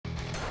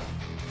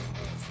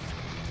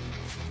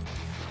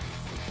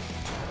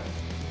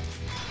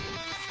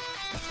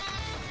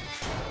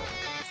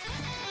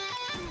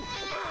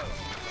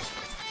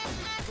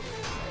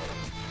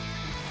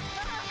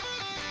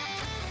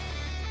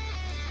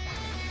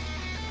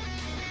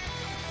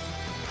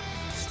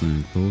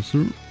stand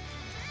closer.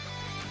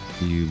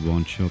 You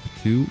bunch up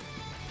too.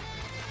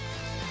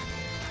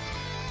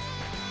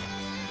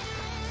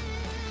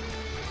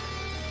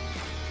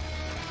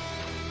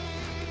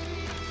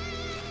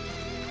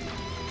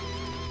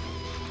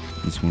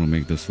 Just want to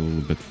make this a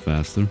little bit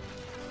faster.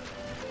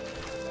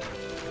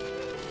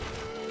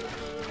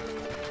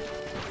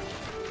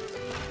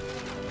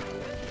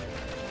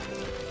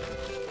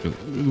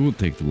 It would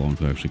take too long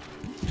to actually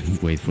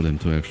wait for them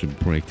to actually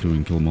break through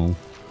and kill them all.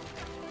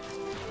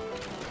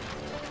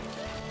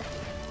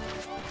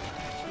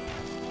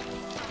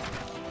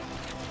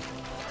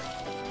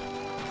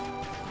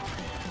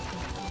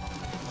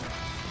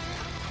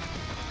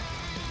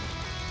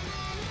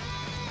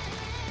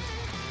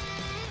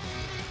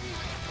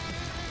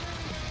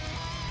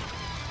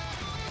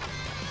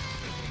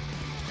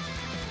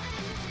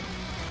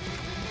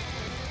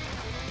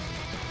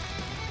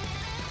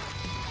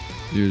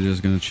 You're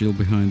just gonna chill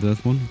behind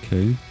that one?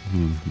 Okay,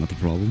 not a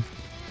problem.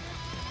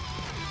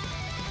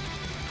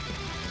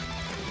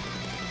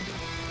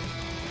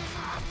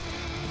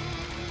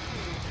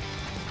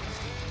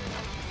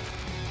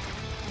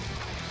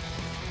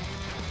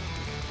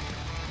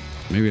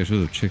 Maybe I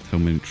should have checked how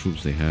many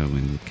troops they have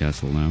in the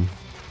castle now.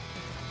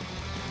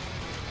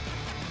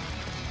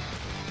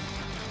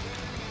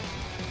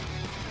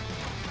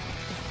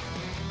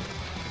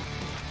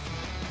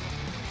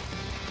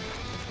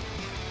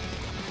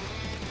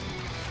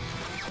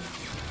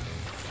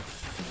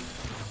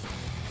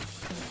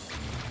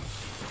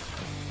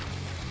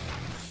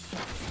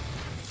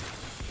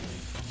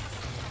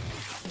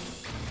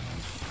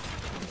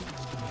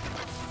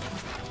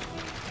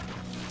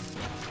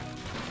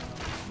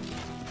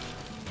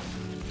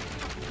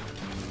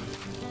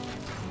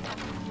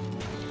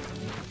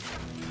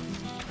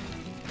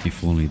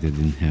 If only they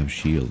didn't have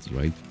shields,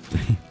 right?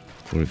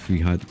 Or if we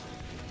had...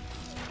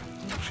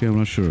 Actually, I'm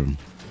not sure.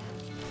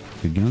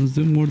 Do guns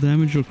do more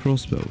damage or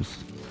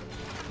crossbows?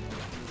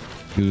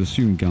 You'd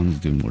assume guns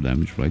do more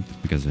damage, right?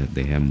 Because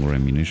they have more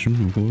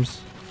ammunition, of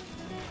course.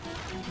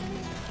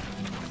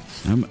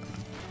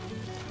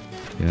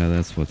 Yeah,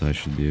 that's what I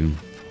should do.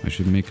 I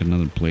should make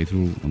another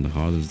playthrough on the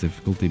hardest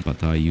difficulty,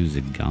 but I use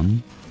a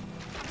gun.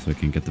 So I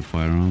can get the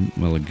firearm.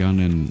 Well, a gun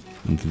and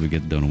until we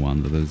get done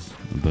one, that is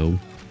a bow.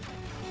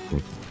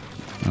 Or,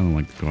 I don't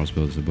like the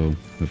crossbow as a bow,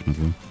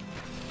 definitely.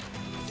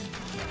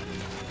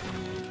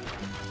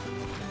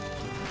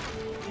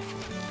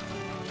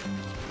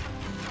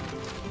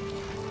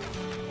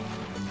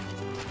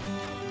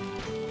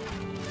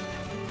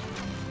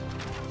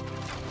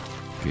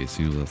 Okay, it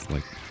seems that's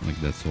like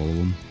that's all of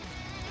them.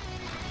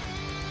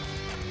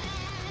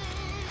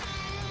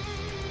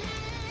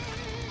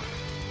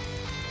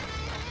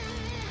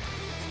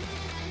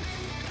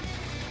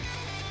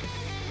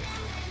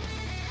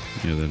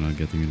 Yeah, they're not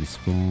getting any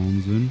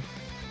spawns in.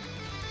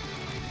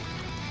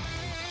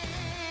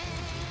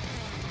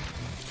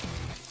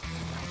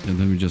 And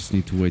then we just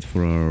need to wait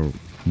for our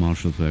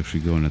marshal to actually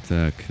go and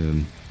attack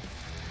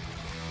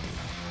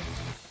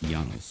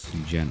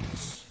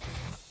Janos.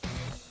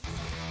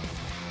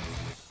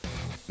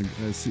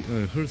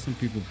 I heard some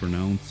people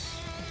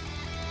pronounce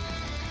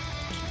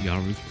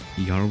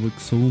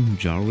Jarviksom,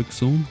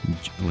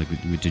 like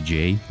with a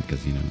J,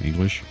 because, you know,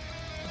 English.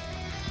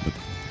 But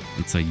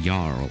it's a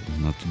Jarl,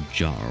 not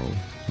Jarl,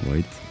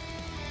 right?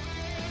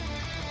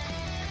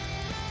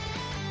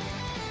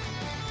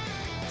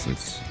 So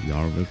it's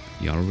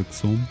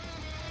Jarviksom.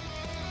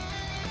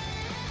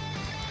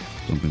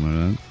 Something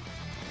like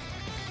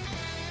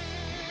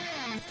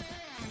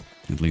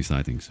that. At least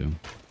I think so.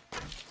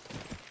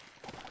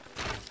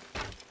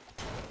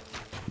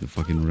 The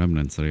fucking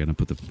remnants are gonna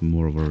put up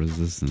more of a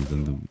resistance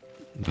than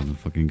the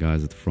fucking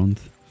guys at the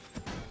front.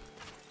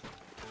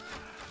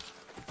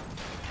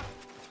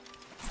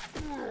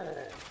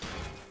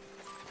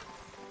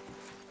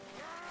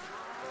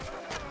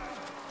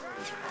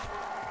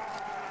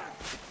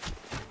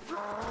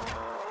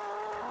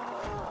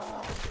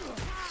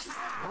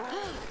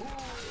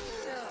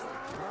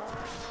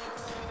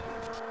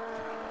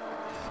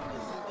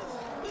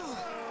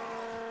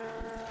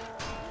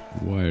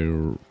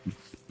 Wire.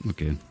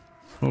 Okay.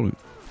 Probably.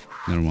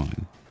 Never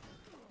mind.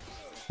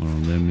 One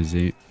of them is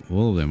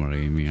all of them are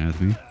aiming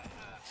at me.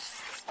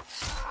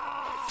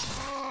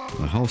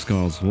 The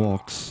Housecarls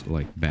walks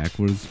like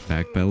backwards,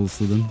 backpedals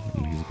to them,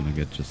 and he's gonna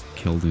get just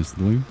killed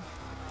instantly.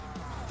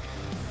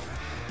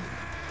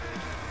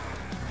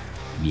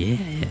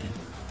 Yeah.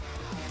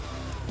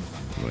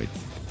 Right.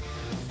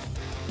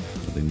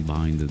 I didn't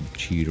bind the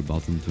cheater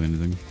button to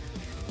anything.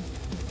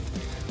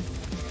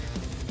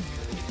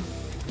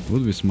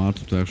 Would be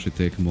smarter to actually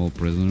take them all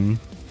prisoner.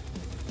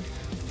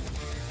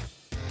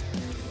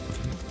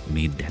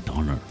 Need that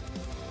honor.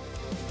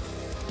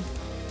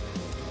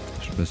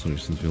 Especially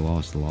since we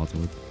lost a lot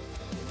of it.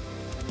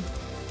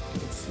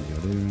 Let's see,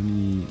 are there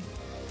any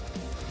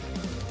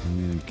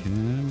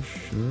cabs?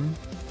 Sure.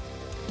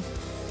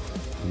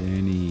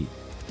 Any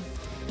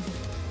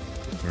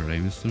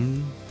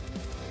Ramestern?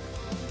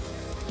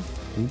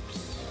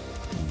 Oops.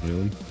 Not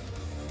really.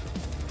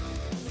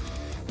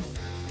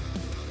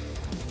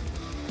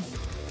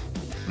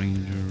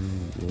 Ranger,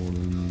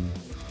 Warden.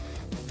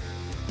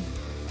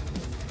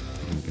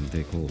 We can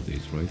take all of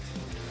these, right?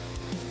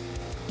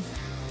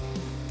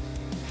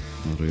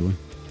 Not really.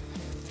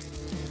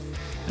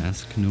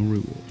 Ask no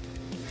reward.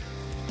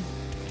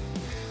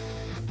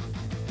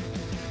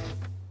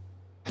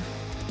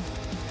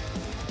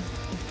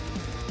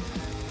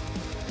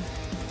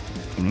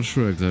 I'm not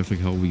sure exactly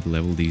how we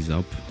level these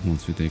up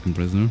once we take them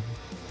prisoner.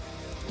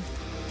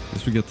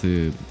 Guess we get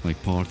the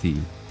like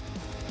party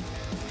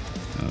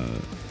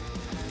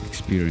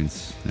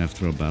experience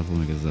after a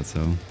battle. I guess that's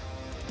how.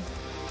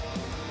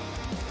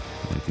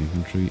 Light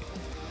infantry,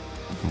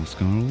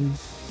 housecarls,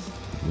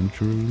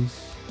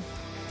 adventurers.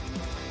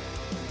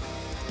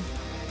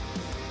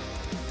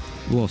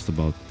 We lost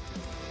about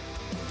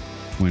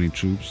 20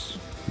 troops.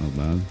 Not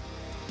bad.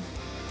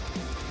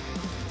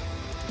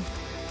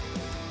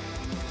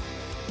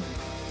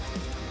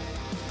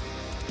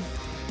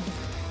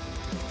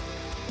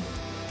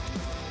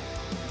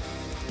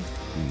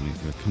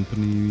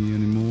 Accompany me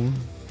anymore.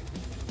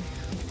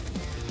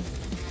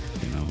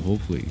 Okay, now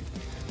hopefully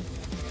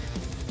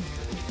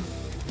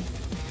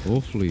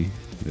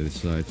they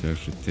decide to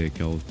actually take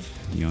out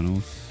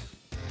Janos,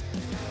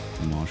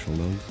 the Marshal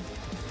does.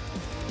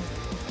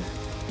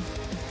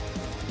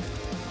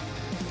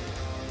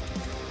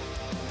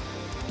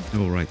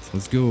 Alright,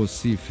 let's go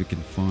see if we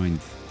can find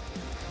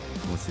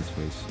what's his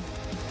face.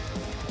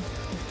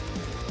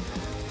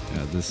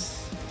 Yeah,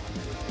 this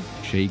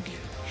Sheikh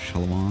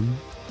Shalwan.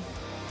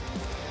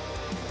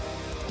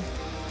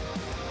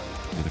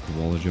 Get a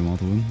Kovalage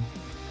out of him.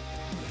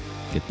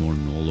 Get more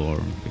Noldor,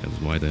 because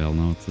why the hell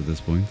not at this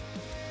point?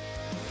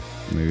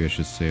 Maybe I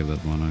should save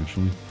that one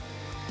actually.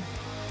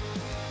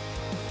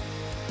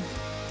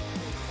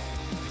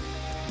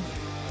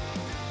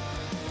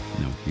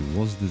 No, he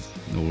was this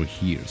over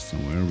here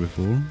somewhere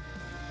before.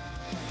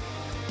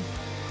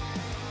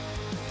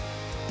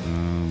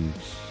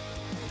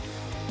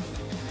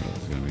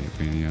 It's gonna be a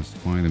pain in the ass to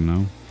find him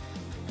now.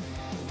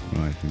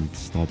 Right, we need to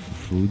stop for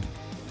food.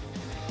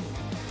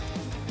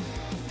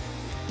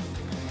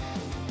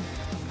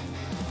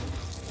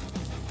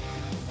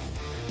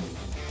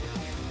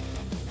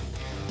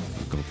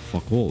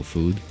 Fuck all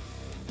food.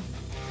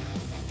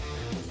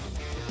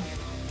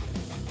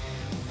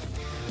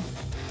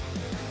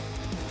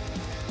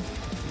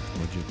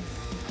 Budget.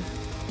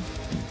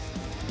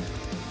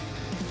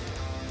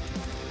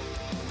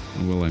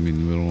 Well, I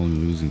mean, we're only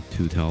losing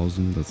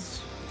 2,000.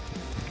 That's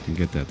we can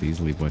get that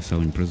easily by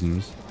selling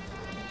prisoners.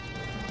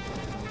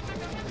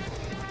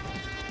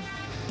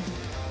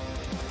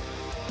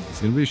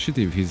 It's gonna be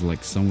shitty if he's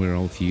like somewhere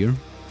out here,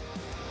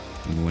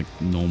 in like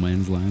no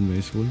man's land,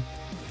 basically.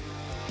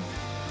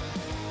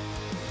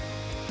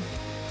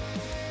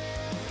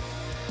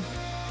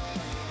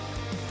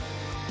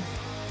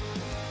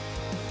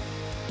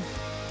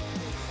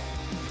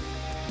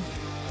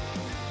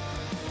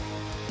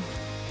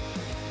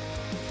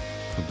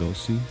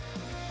 Dosi.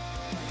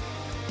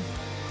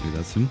 Maybe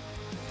that's him.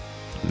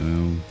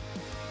 No.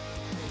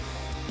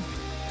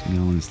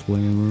 Alien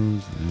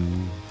slavers. No.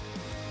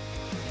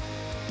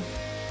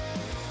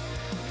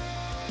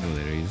 Oh,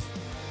 there he is.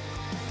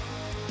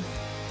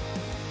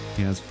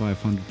 He has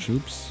 500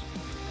 troops.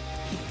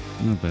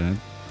 Not bad.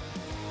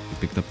 He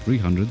picked up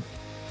 300,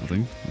 I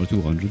think, or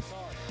 200.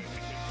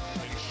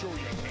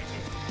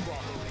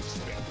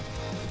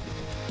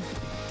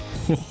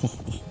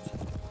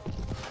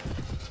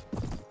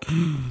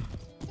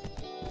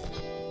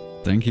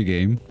 Thank you,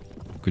 game.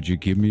 Could you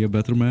give me a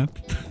better map?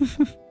 No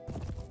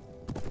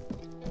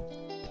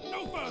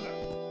further.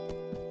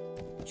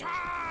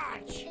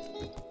 Charge!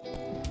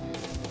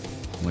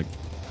 Like,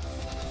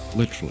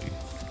 literally,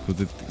 could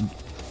it?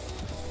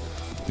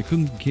 They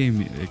couldn't give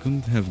me. They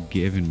couldn't have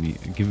given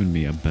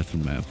me a better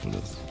map for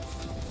this.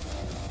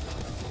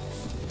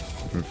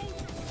 Perfect.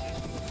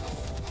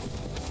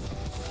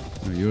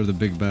 Oh, you're the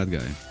big bad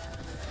guy.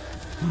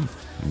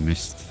 I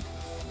missed.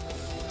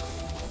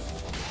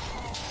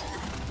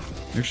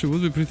 Actually, it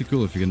would be pretty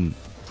cool if you can...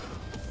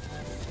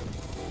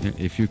 Yeah,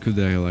 if you could,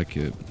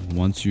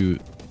 once you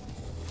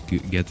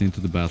get into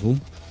the battle,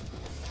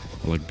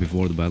 or like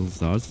before the battle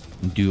starts,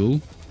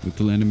 duel with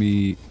the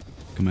enemy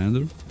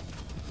commander.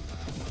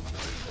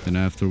 Then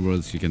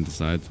afterwards you can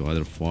decide to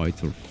either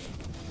fight or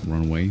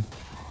run away.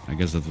 I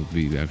guess that would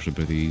be actually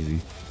pretty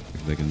easy,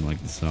 if they can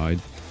like decide,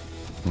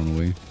 run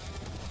away.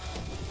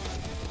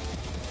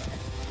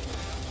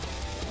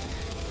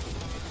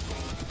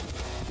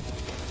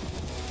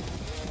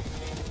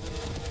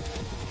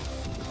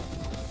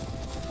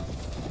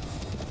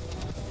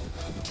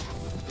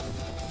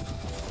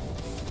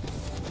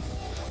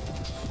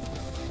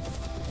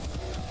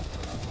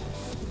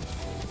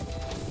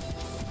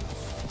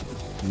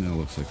 Now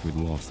looks like we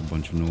lost a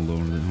bunch of Noldor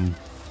at home,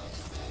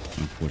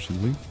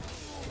 unfortunately.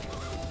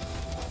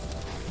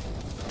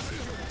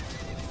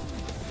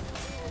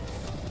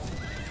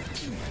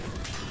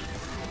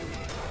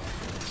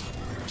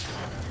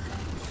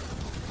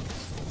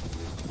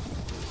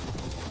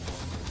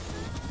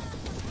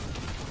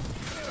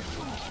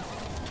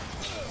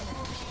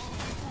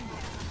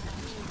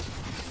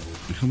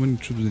 How many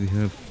troops did he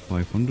have?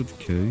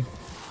 500k.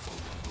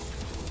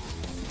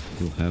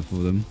 Kill half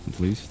of them at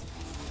least.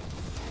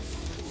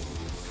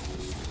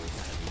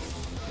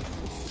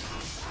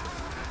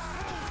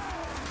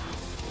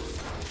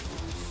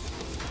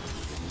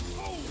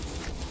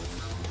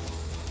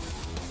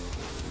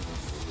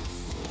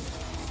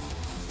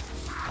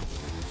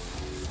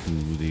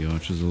 Move the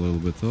archers a little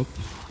bit up.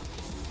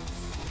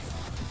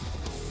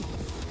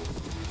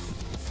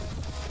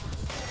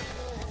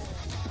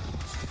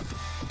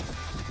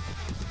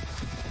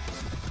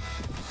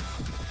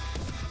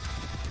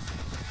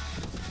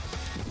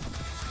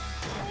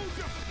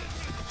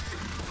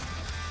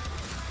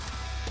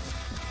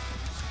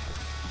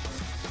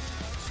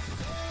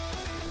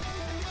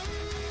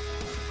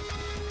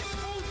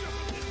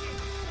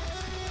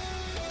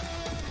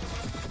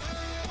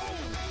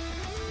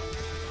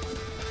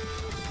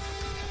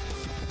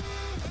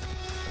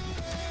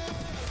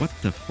 What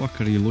the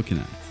fuck are you looking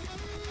at?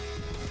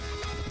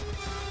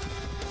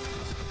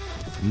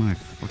 My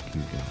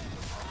fucking god.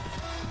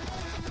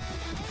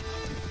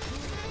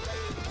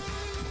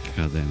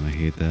 God damn, I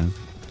hate that.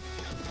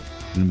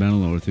 In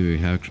Bangalore too, you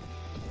have...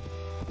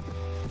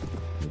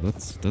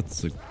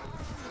 That's a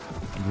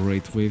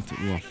great way to...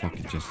 Oh fuck,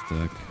 it just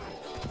attack.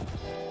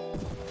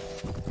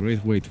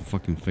 Great way to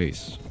fucking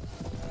face.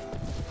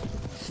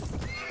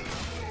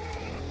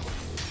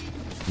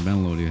 In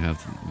Bangalore you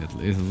have to,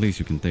 at least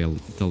you can tell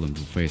them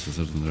to face a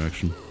certain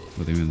direction,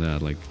 but even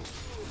that, like,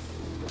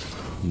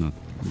 not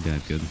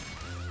that good.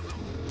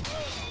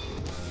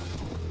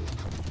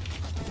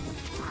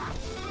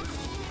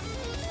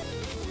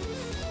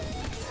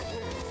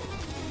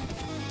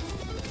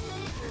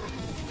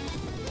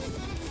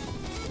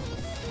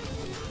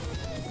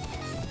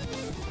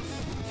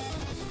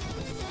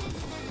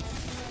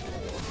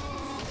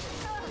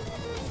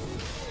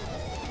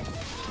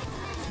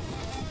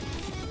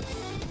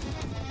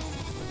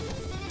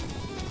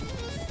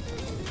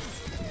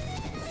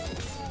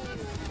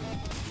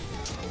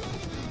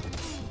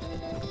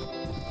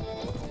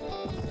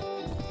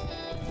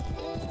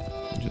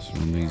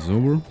 Run these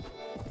over.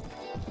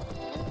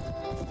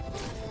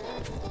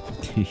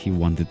 He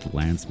wanted to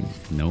lance me.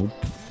 Nope.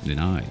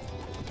 Denied.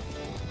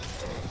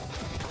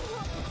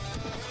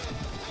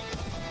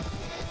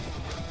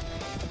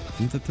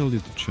 Didn't I tell you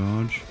to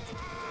charge?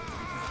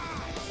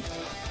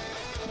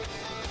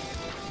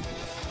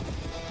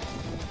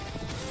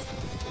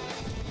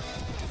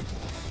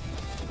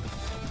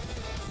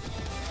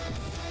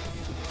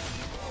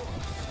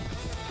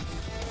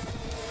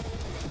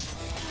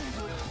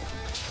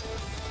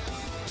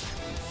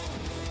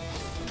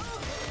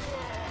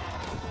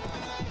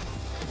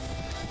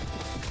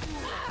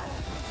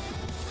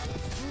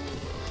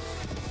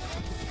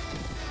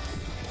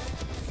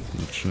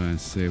 Try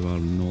and save our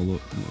Noldor.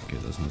 Okay,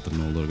 that's not the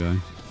Noldor guy.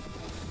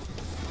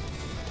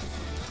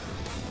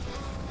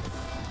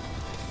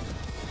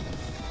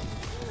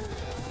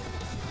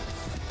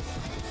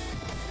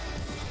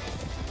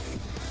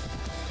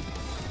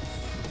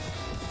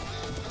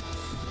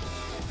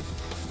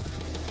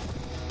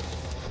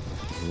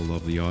 Hold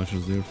up the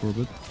archers there for a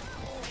bit.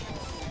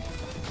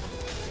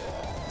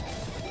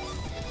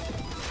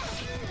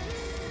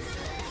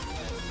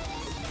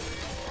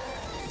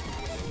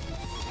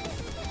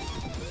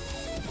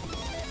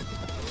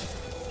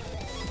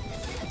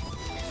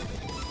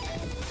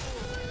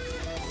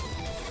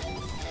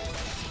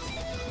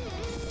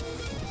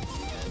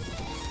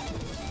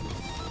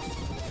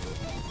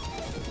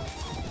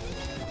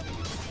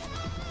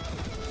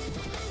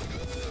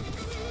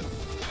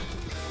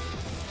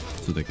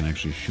 So they can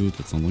actually shoot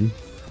at something.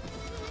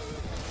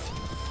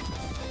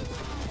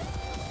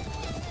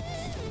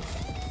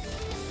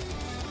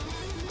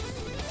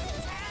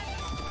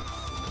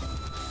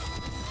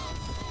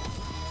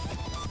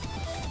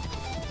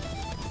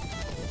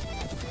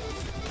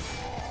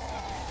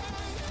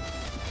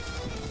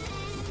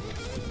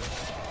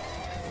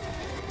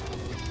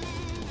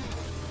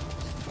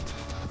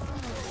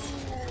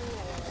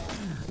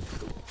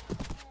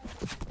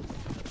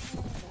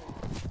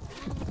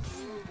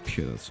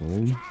 Okay, that's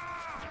all.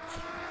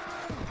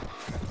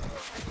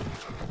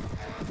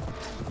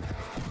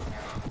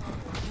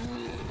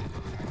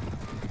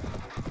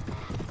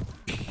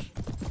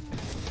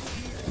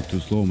 Too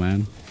slow,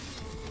 man.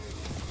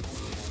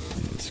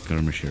 It's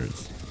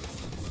skirmishers.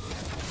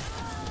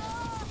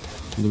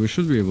 Although we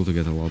should be able to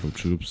get a lot of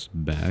troops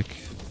back.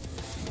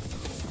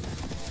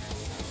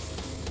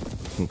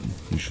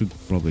 We should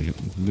probably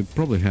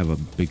have a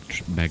big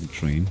baggage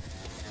train,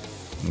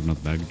 or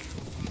not baggage,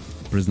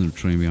 prisoner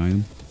train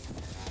behind them.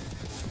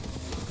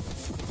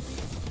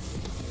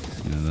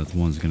 Yeah, that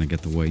one's gonna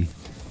get away.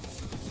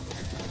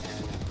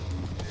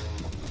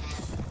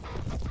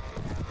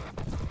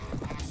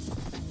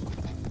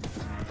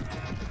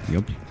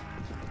 Yep.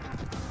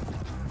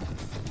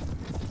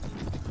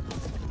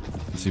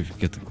 Let's see if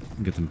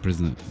we get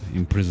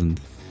imprisoned.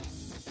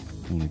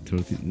 Only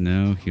 13.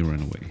 No, he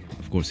ran away.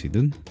 Of course he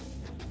did.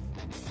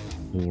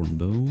 Horn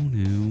bow,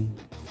 no.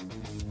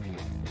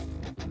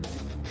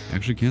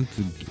 Actually,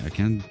 I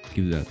can't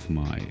give that to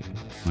my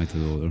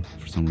daughter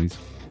for some reason.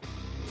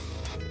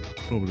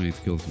 Probably need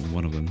to kill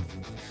one of them.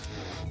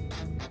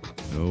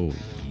 Oh,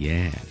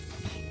 yeah.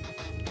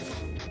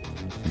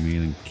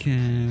 Maiden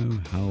cow,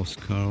 house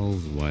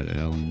carls, why the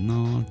hell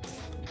not?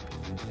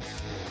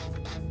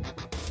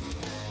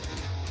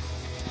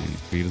 Any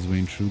Peter's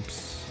Wayne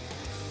troops?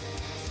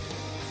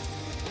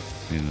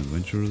 Any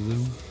adventurers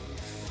though?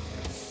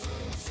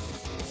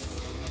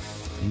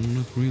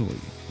 Not really.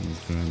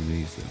 Let's grab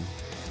these though.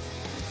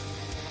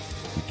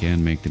 We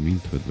can make them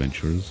into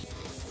adventurers.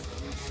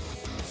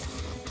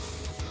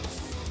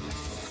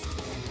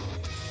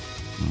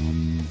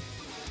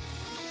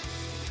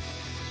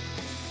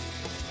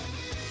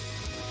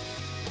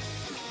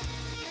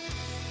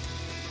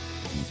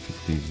 Let's pick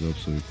these up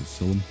so we can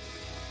sell them.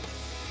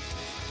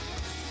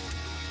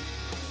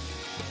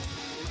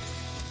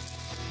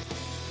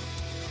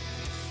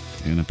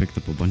 And I picked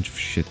up a bunch of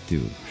shit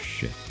too.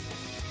 Shit.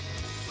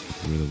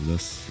 Get rid of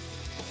this.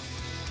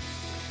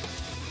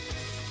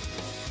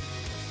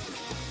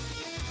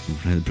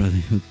 Red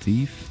Brotherhood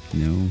Thief?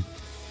 No.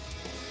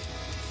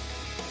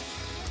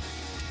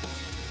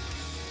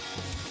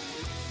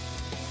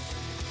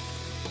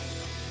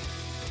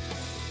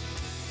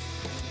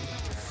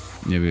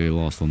 Yeah, we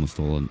lost almost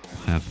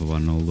half of our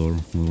Noldor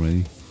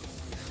already.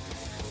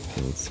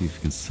 So let's see if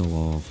we can sell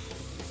off.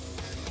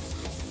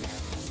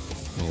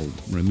 Well,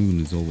 Ramoon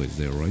is always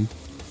there, right?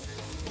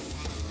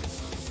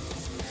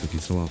 We can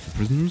sell off the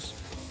prisoners.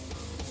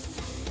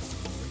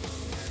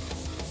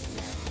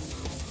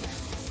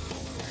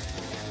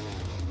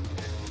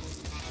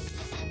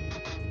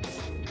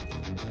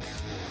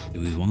 Do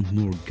we want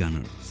more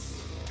gunners?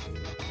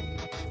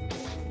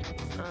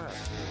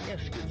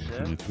 Yes, good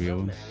sir. Only 3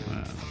 of them?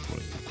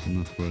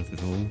 Not worth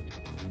it all.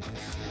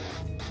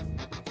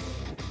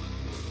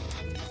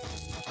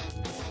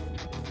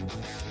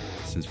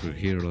 Since we're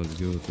here, let's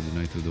go to the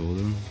Knight of the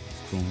Order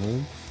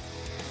stronghold.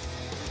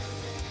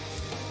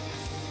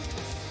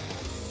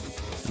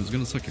 It's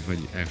gonna suck if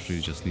I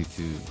actually just need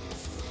to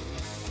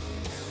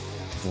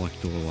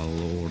collect all our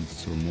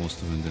lords or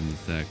most of them, then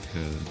attack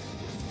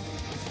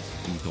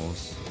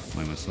Ethos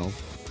by myself.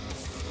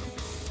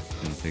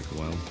 It's gonna take a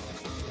while.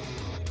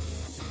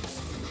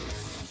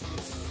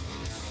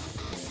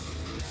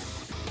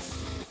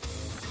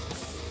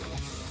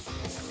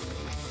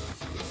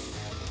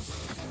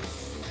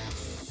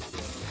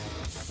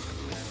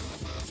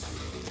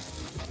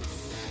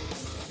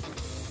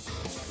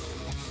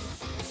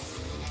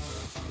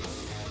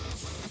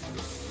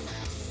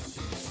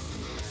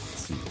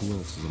 Who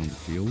else is on the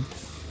field?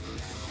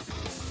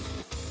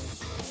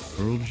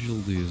 Virgil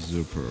the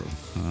Usurper.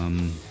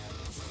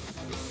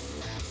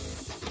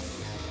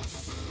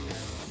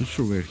 Not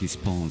sure where he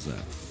spawns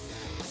at.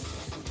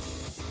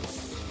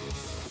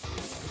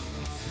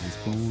 Does he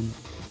spawn?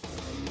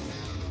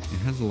 It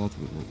has a lot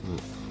of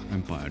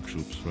Empire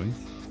troops, right?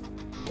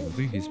 I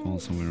think he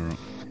spawns somewhere around.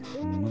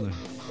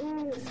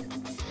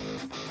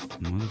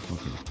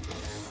 Motherfucker.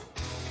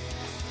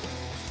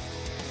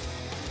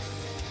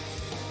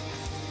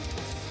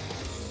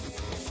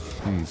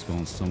 I think he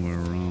spawns somewhere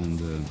around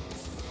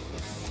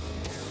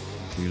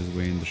here's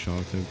way in the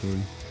Shard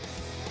territory.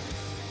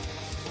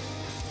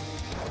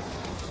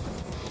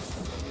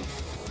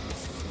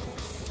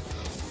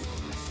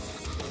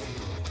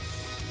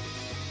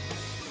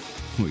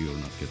 Oh, you're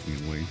not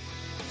getting away.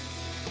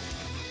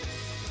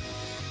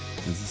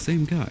 It's the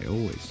same guy,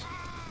 always.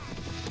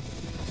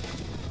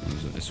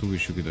 I so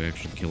wish you could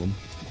actually kill him.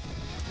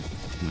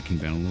 Like in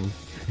download.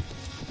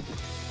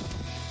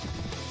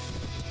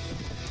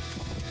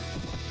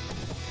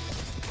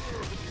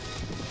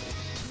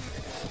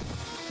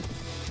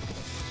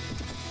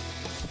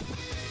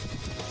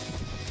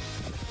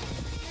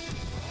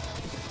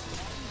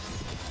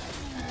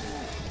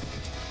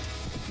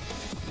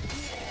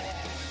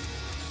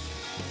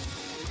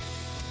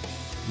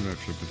 We're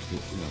actually pretty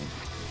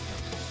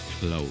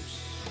close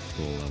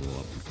to a level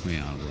up.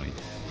 Yeah, right.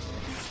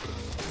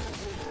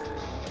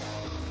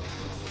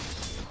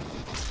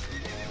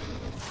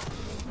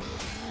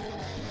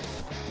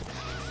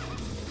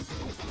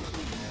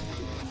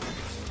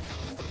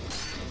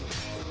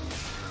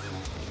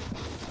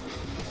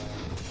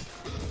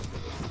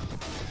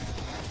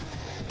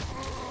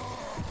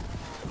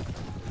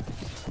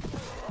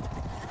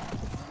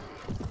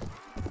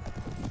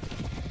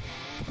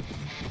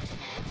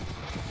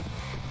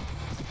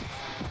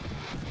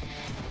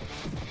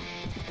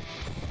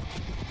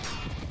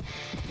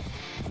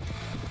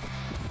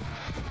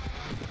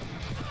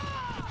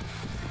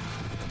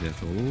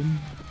 That's all.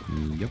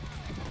 Yep.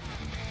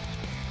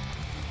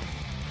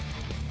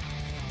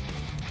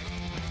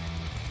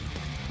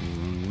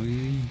 Run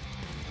away.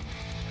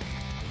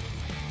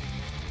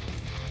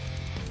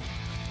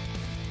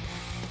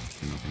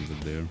 Nothing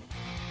good there.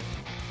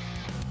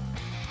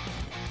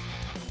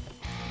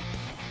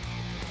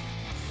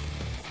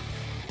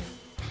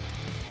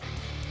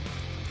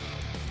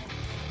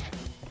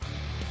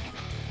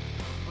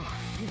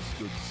 Yes,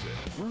 good sir.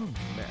 Well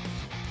met.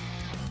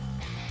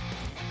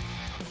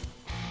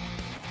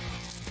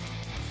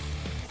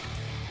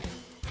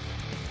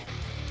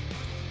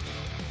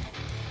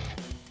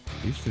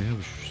 They used to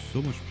have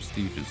so much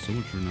prestige and so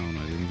much renown.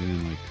 I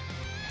didn't like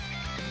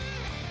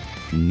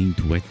need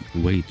to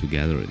wait to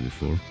gather it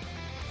before.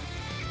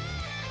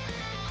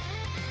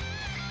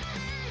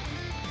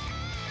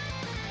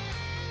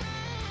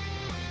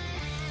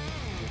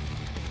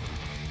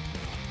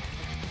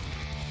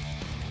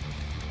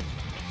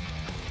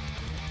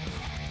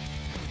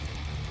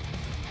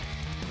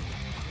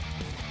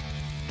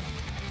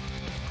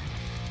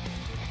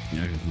 I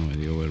have no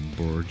idea where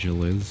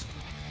Borgil is.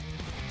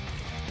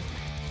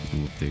 It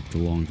will take too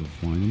long to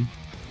find him.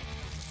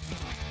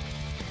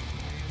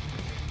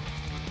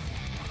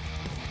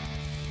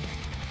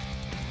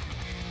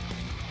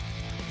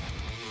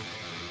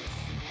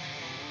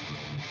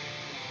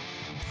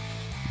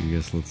 I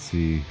guess let's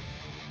see.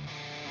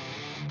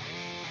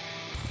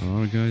 Are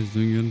our guys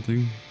doing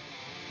anything?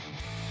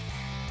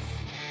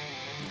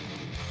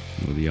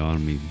 Oh, the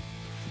army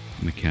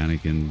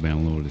mechanic in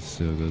Bangalore is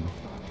so good.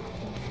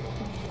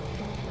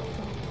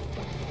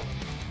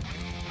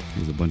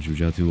 There's a bunch of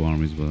Jatu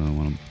armies, but I don't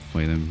want to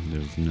fight them.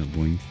 There's no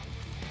point.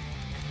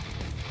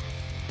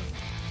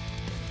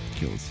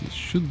 Okay, let's see. It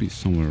should be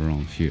somewhere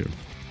around here.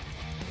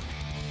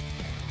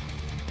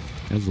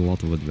 It has a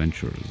lot of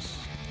adventurers.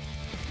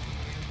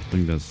 I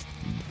think that's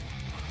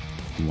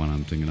the one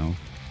I'm thinking of.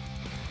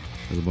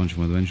 There's a bunch of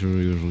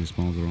adventurers, usually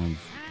spawns around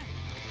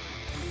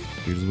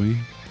here's way.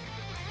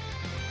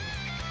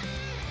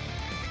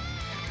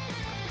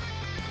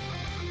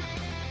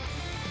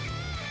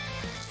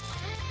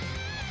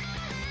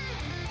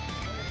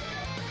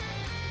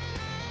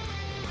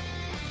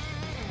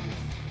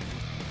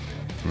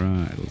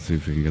 Right, let's see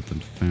if we can get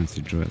that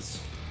fancy dress.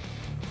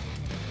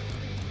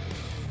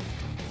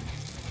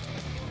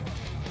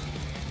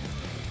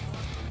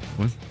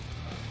 What?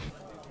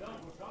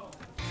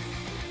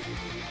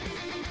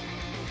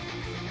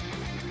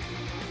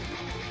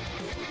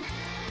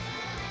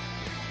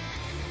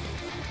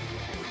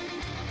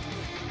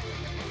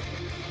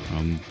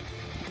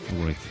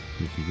 Alright,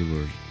 we can give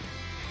her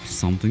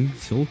something,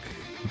 silk,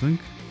 I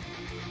think.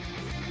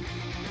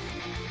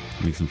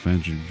 Make some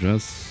fancy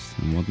dress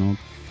and whatnot.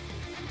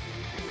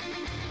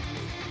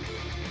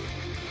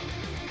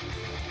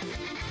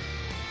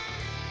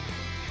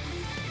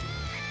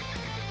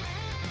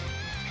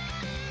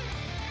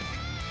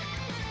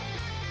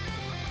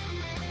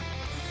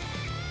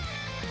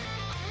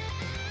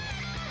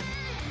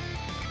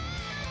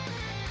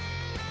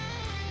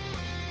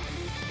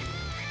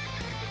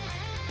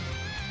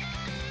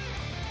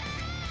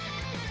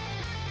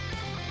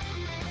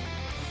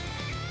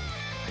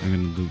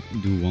 I'm gonna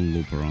do one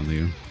loop around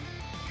here.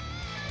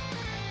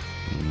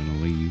 I'm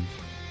gonna leave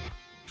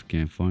if I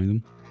can't find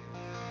him.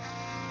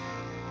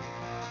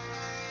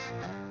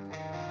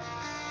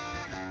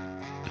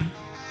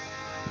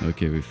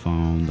 Okay, we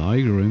found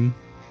Igrim,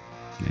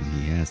 and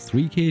he has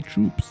 3k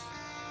troops.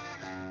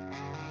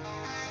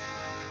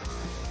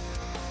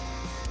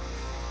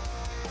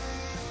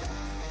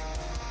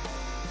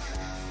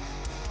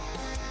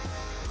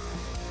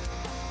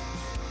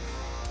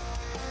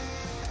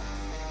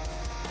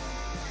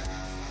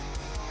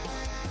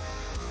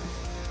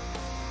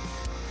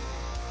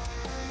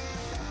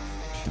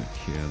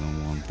 Okay, I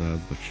don't want that,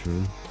 but sure.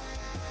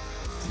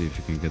 Let's see if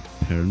you can get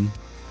Pern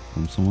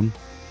from someone.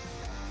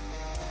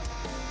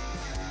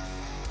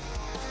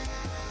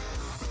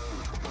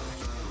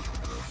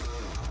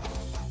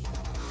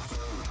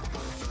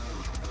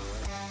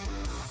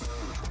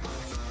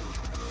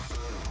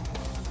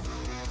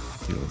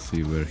 Okay, let's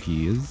see where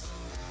he is.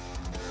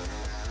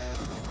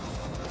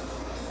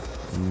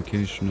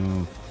 Location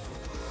of...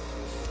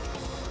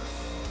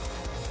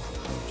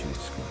 Oh,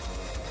 Jesus Christ.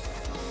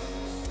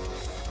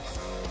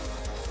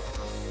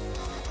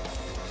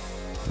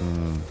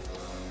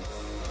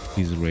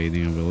 He's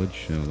raiding a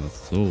village.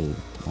 That's so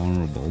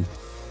honorable.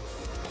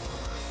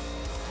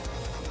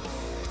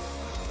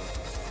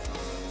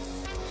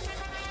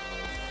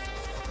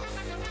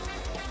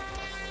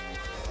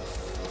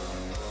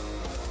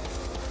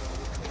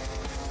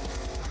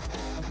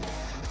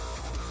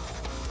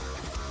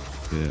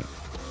 Yeah,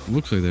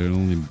 looks like they're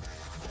only...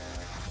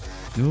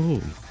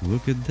 Oh,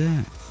 look at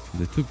that.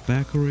 They took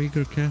back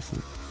Rager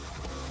Castle.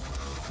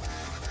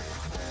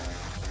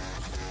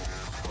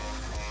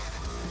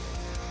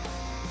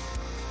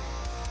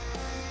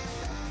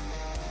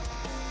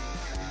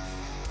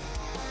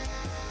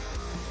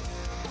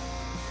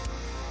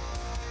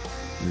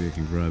 Maybe I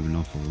can grab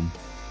enough of them.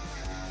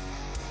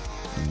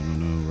 I don't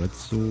know, red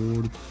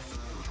sword.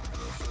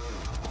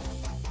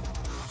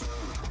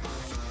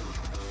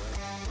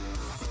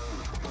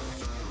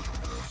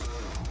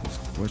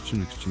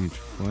 Question, exchange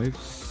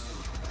 5s.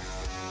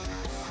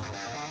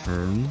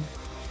 Earn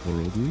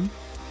worldly.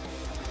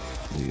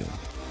 Deal.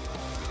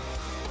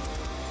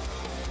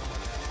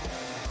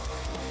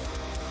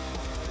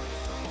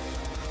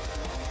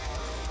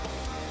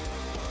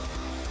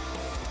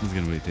 It's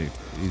gonna be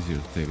easier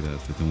to take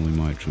that with only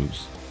my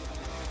troops.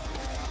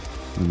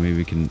 And maybe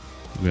we can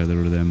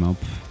gather them up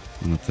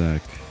and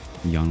attack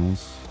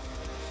Janos.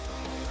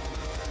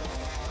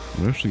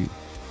 Or actually,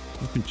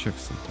 we can check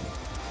something.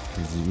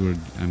 Because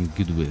I'm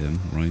good with him,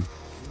 right?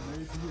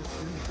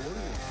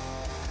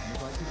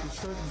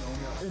 No,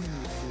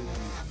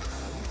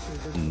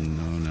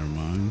 never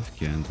mind.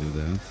 Can't do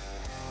that.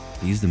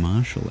 He's the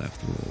marshal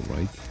after all,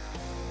 right?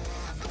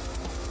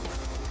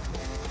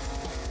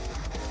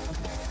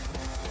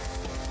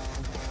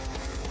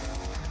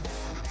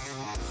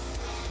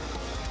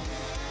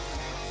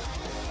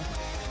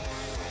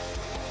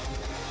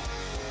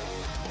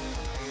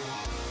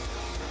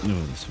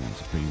 No, this one's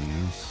a pain in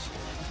the ass.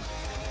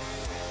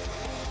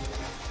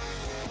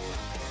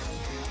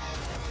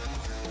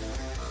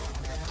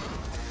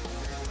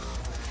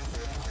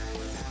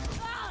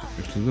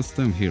 Actually, let's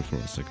stand here for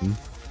a second.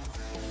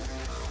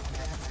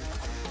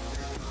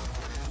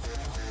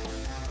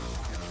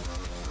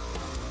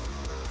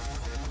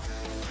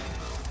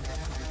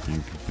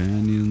 And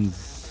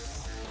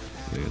companions,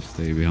 they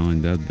stay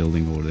behind that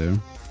building over there.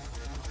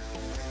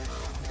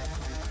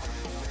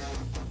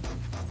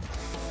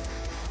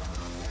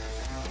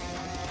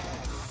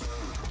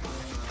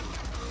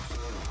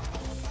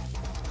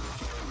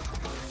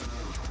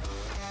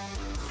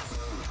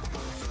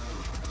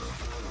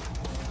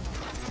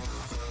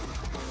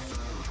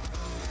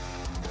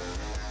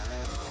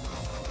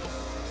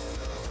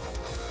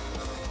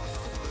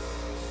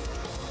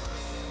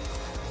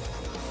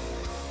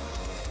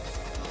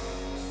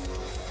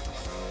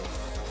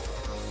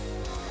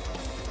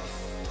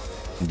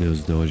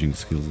 Those dodging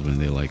skills when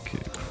they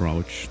like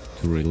crouch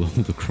to reload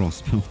the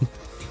crossbow.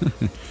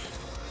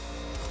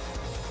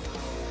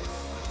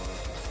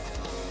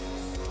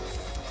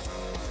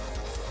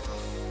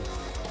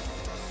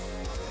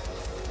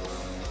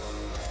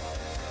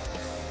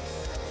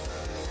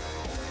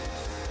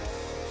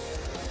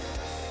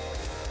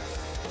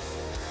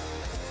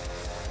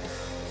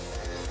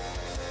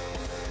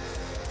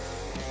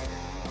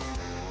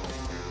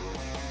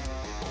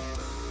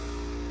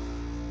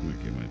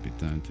 Okay, might be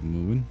time to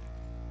move in.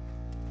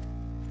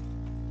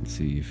 Let's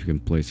see if you can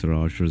place our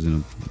archers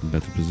in a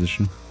better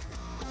position.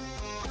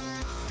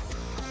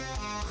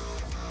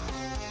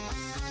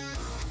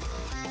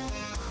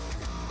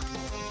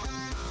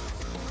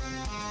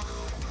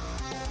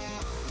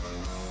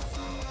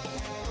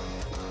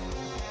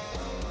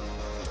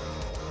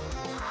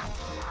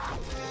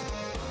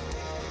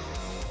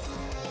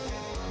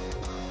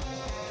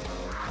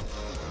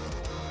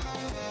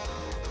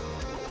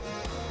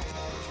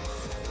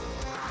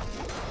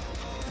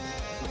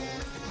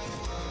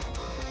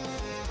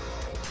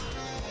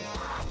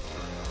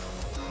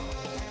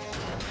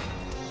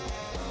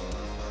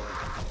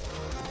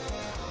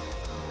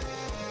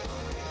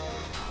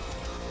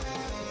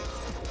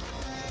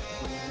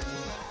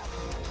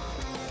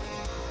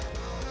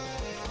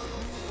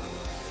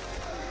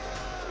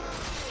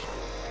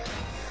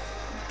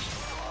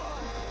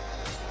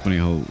 Funny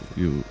how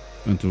you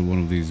enter one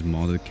of these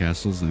modded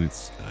castles and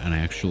it's an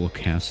actual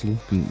castle,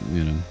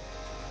 you know,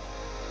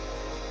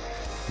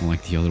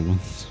 unlike the other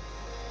ones.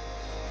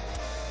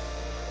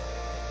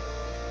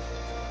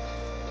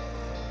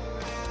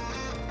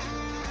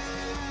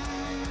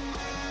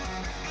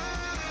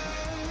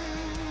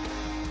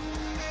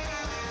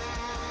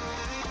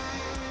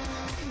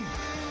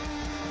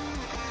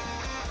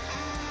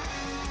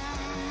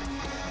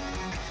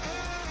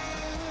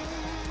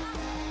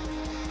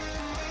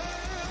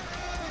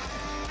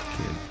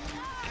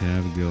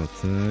 Cav go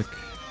attack.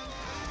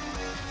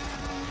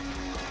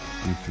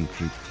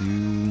 Infantry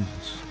 2.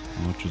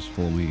 Archers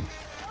follow me.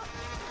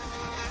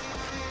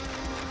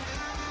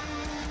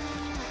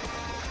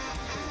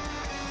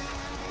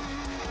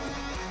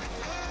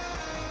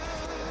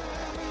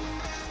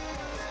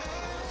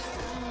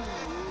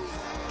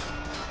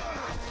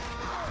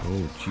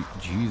 Oh,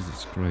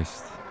 Jesus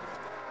Christ.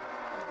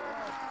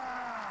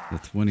 The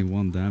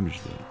 21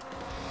 damage though.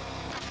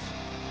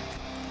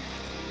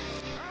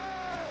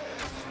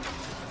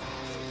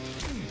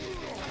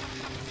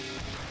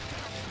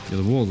 Yeah,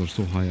 the walls are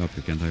so high up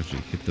you can't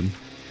actually hit them.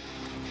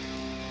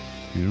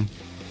 Here.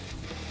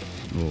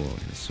 Oh,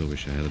 I so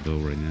wish I had a bow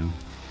right now.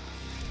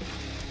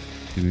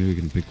 Okay, maybe we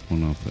can pick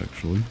one up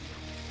actually.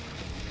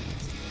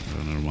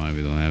 Oh, never mind,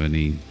 we don't have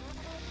any.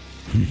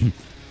 We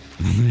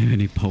don't have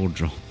any power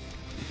draw.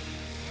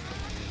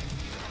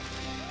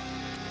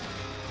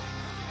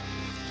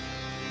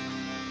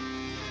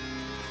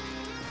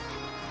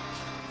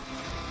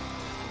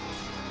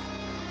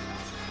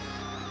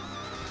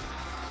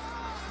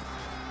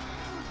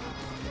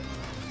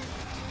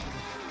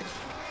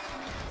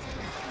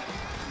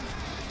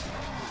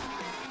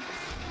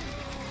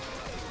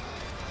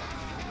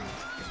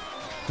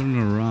 Turn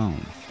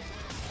around.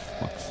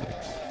 Fuck's sake.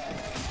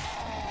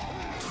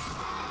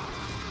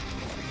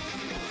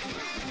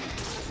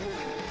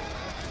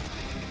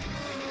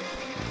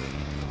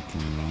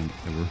 Turn around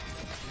ever.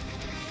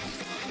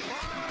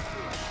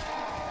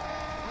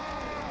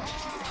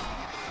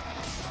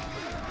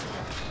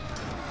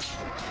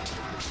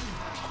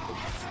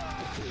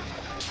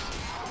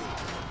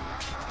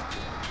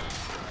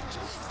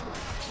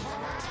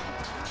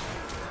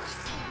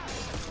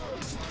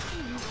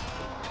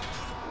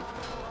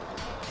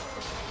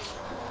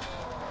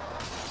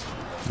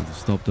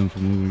 Stop them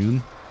from moving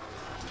in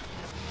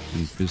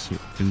and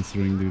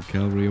pincering the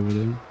cavalry over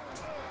there.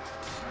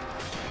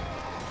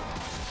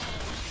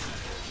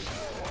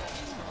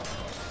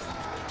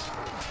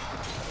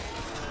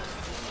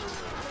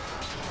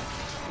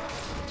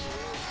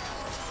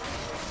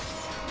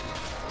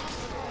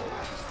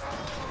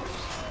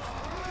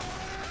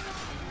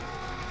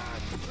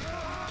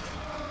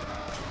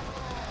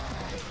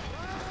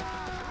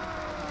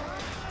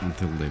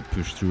 until they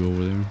push through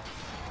over there.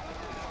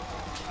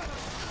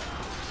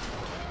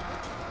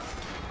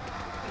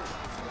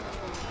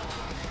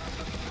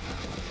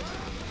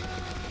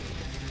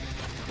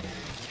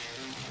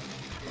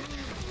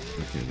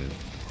 Okay, they're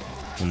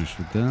finished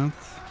with that.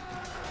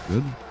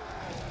 Good.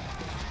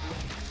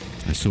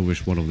 I so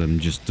wish one of them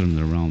just turned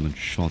around and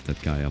shot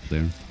that guy up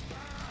there.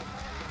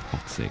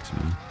 Fuck's sakes,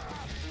 man.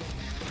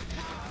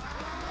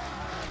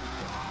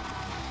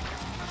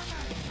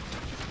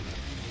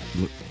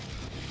 Look.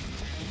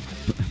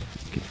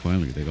 Okay,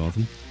 finally they got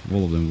him.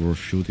 All of them were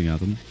shooting at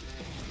him.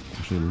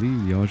 Actually,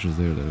 leave the archers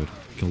there, they would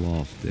kill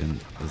off then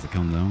as they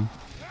come down.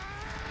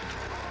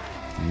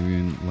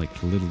 Maybe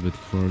like a little bit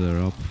further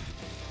up.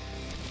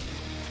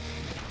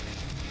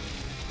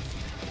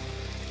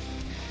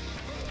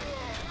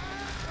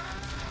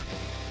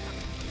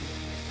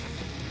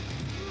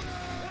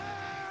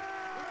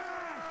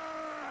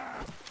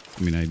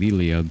 I mean,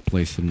 ideally I'd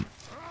place him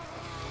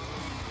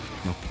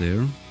up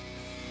there.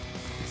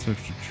 Let's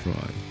actually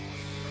try.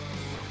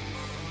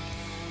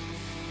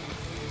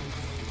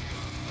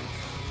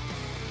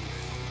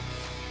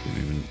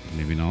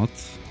 Maybe not.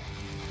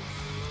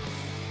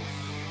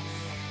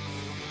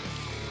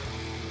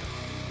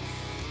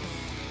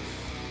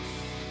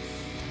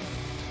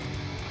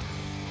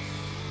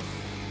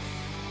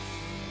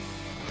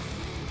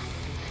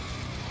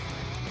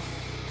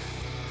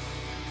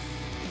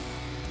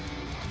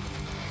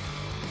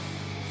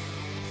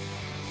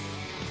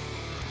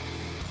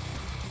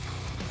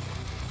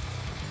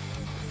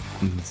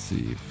 Let's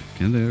see,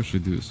 can they actually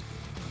do this?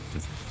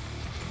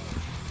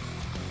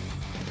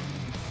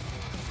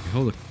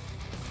 Hold it.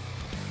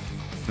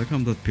 How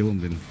come that pillar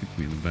didn't hit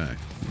me in the back?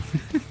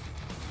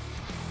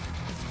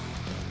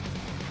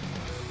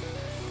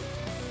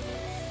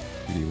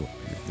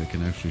 If they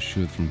can actually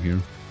shoot from here.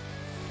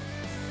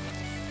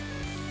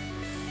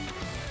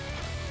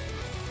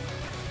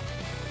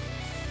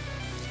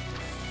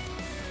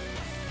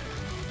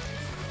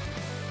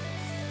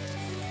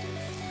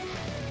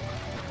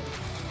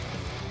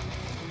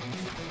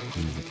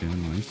 Okay,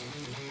 nice.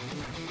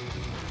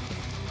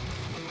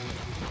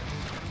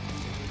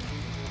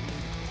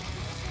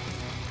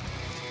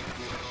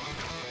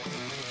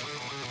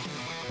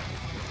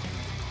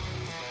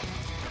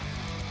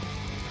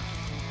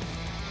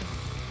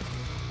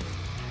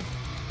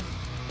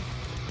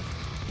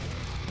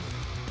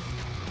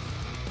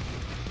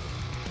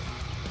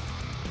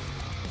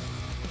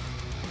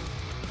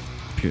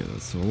 Okay,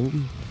 that's all.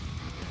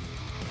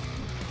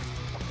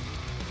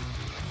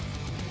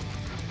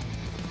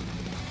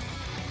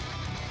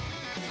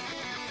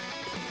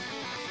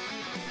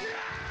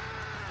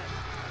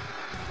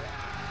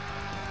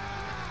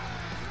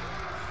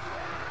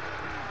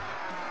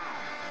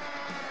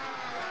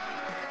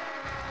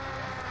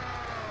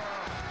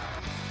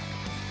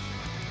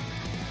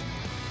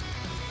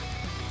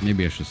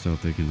 Maybe I should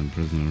start taking them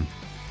prisoner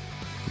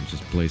and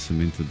just place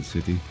them into the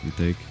city we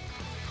take.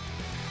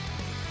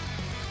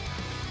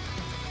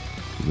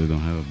 So they don't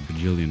have a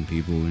bajillion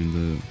people in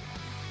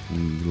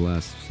the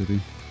last city.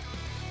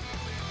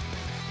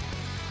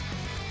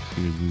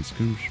 Here's the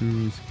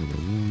skirmishers,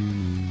 Colorado,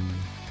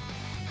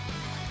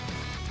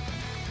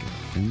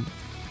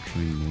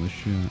 train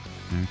militia,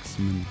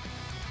 axemen,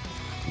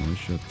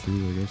 militia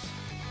too, I guess.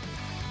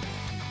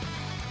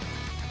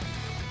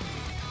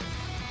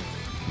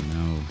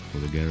 Now for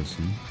the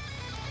garrison.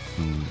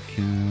 Some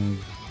cav,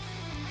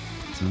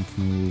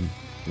 sentinel,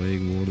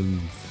 plague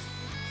wardens,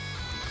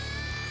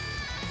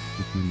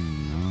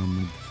 footmen,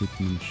 armored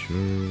footmen,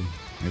 sure,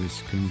 heavy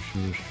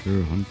skirmisher,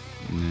 sure, hunt,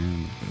 nah,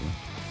 whatever.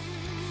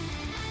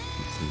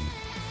 Let's see,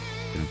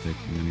 can't take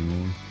them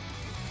anymore.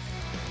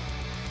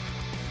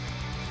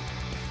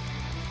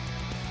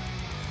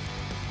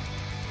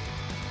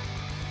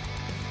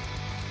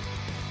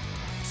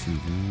 So,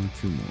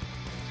 two more.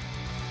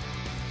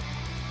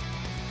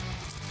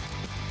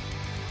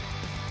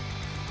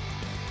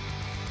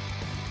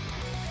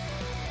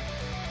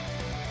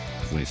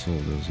 Place all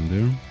those in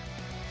there.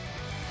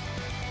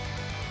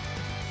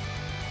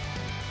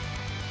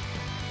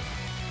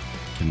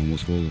 Can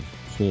almost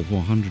hold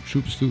 400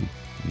 troops too.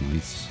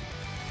 Nice.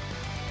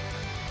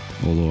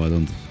 Although I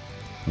don't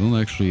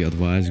actually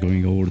advise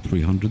going over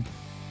 300.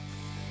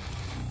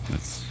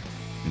 That's,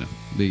 you know,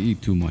 they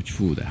eat too much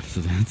food after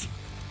that,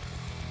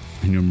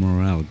 and your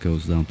morale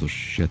goes down to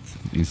shit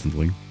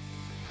instantly.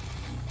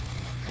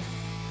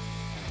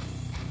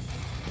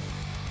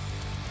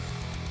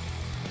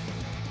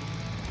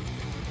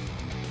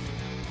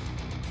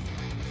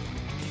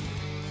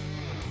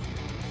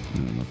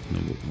 Not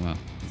noble. Wow.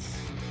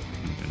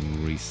 I'm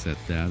gonna reset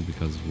that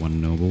because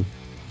one noble.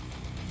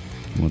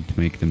 Want to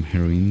make them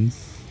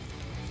heroines.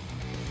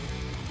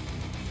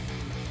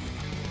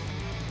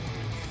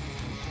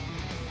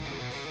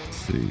 Let's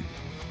see.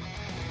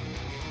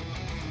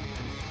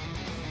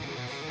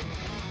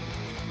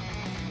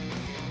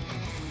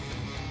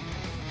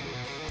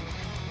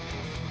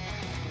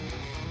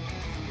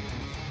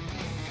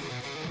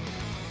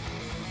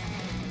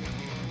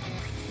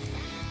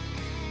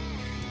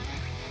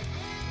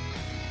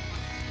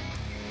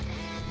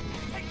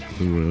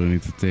 Do we really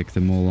need to take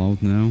them all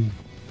out now?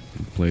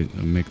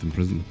 And make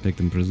them take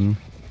them prisoner?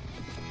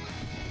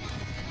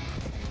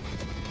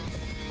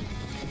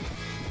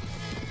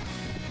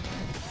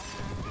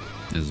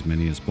 As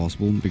many as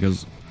possible,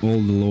 because all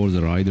the lords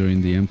are either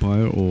in the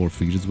Empire or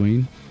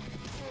Friedrichswein.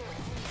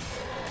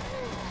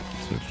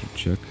 So I should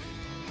check.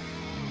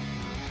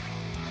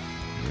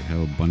 We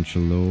have a bunch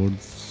of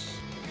lords.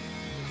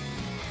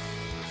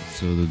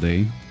 So do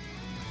they.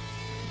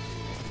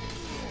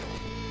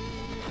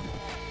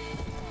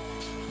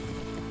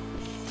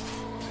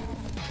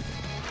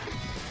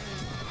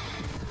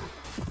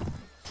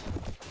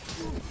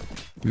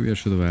 Maybe I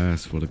should have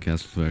asked for the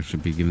castle to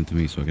actually be given to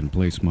me so I can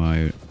place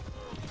my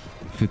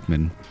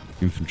Fitmen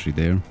infantry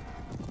there.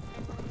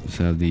 Just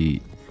have the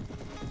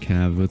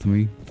cav with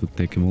me to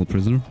take him all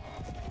prisoner.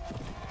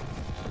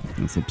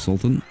 That's up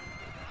Sultan.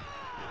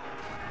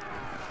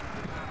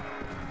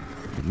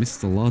 I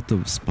missed a lot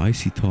of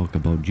spicy talk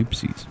about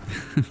gypsies.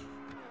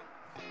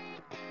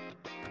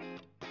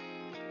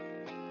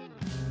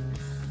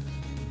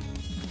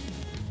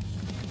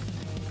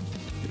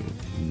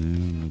 No,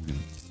 I'm not gonna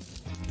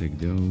take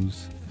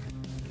those.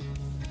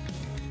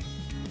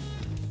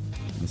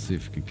 Let's see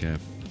if we can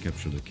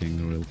capture the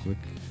king real quick.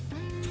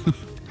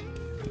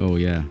 Oh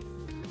yeah,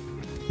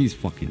 he's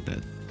fucking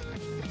dead.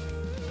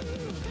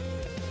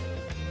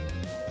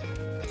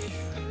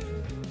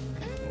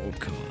 Oh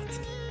god.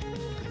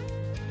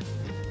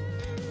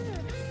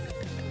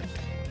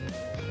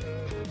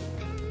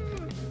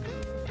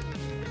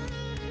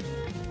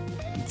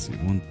 Let's see,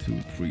 1,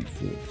 2, 3,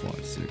 4,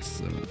 5, 6,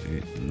 7,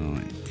 8,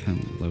 9,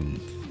 10,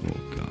 11. Oh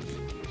god.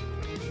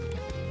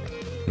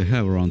 They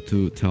have around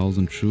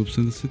 2,000 troops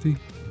in the city,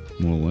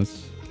 more or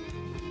less.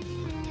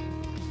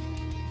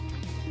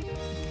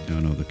 Oh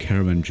no, the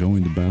caravan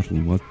joined the battle.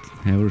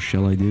 Whatever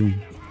shall I do?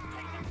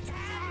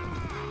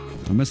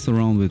 I messed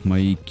around with my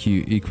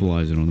EQ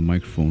equalizer on the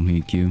microphone.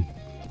 EQ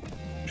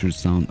should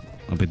sound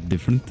a bit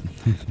different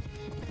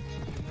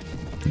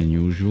than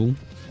usual.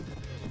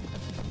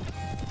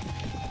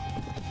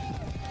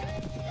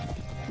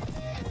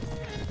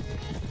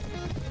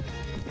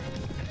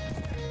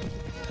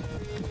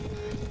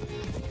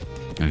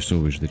 I so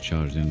wish they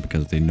charged in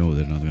because they know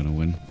they're not gonna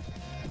win.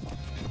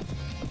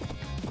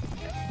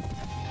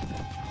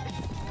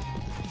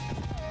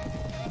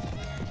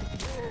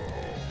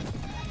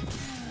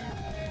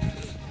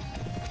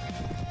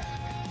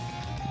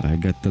 I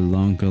got the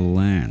longer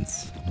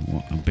lance,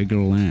 a bigger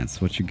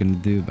lance. What you gonna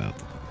do about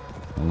it?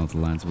 Well, not a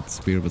lance with a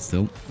spear, but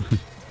still.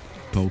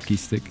 Pokey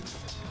stick.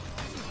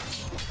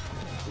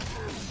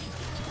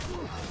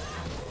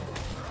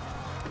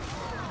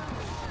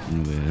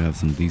 Oh, they have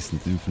some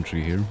decent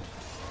infantry here.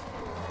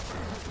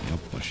 Yep,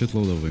 a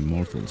shitload of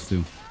immortals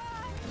too.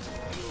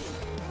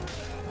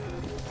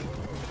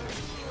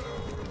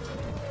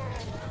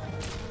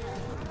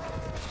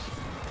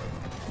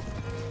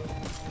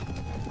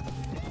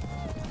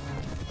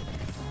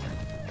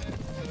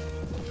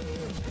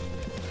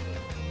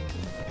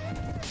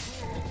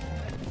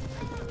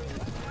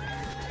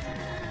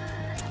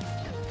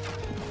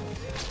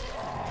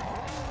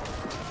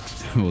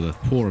 Oh, that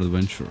poor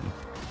adventurer.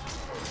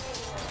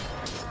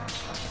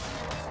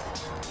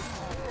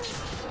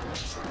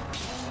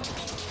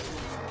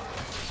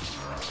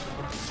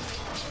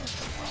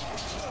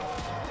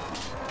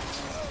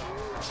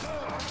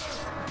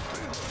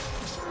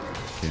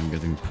 Okay, I'm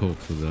getting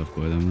poked to death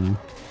by them now.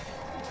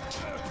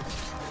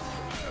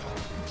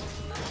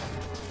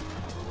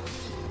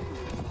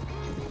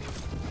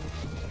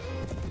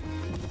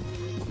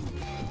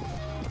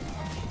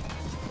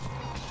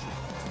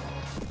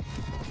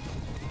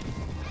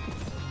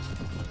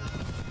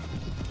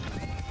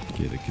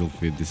 Okay, the kill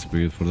feed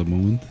disappeared for the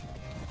moment.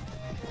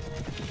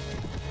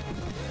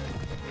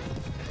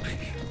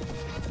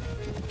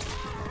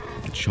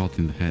 Get shot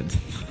in the head.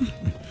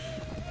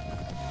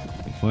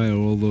 Fire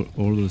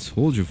orders,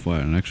 hold your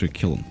fire and actually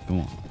kill him. Come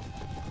on.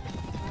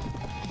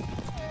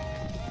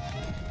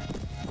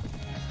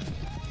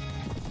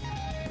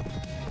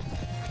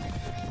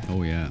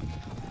 Oh yeah.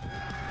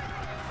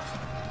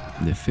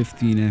 The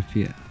 15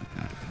 FPS.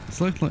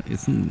 It's like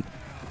it's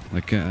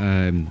like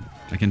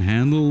I can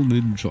handle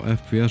the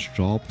FPS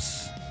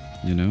drops,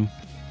 you know,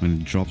 when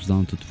it drops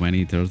down to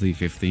 20, 30,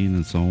 15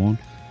 and so on.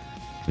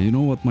 But you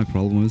know what my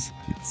problem is?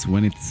 It's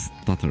when it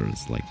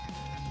stutters, like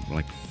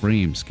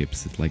frame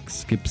skips. It like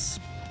skips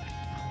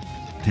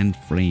 10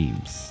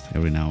 frames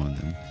every now and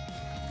then.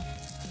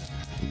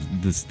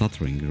 The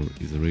stuttering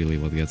is really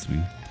what gets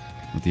me,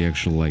 not the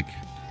actual like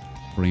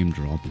frame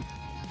drop.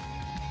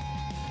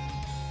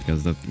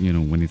 Because that, you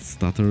know, when it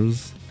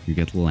stutters, you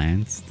get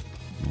lanced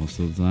most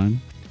of the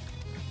time.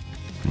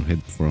 Or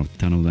hit for a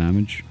ton of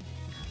damage.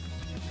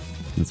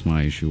 That's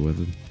my issue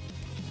with it.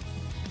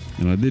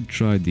 And I did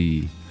try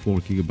the 4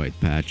 GB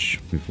patch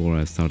before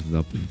I started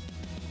up.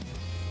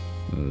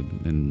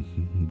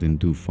 And didn't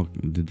do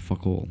did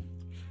fuck all.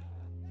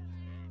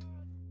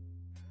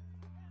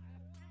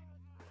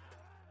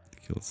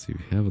 Okay, let's see,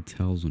 we have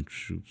 1,000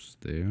 troops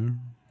there.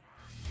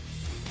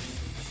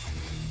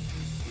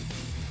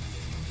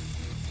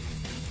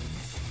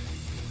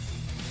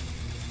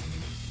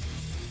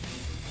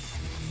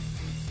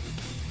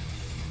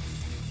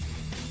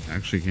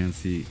 Actually can't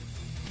see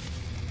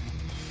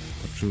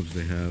what troops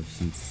they have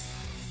since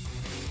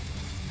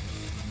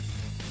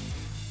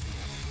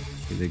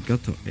they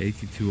got to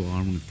 82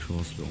 armored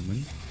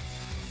crossbowmen.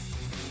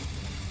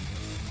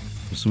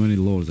 There's so many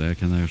lords I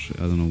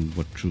don't know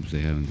what troops they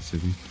have in the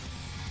city.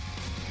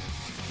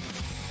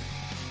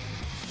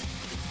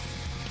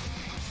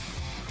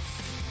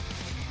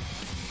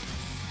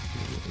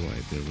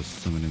 Right, there was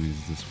some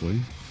enemies this way.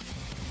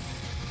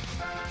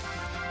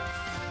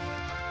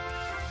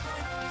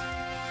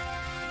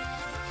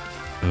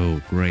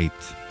 Oh, great.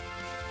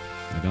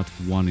 I got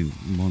one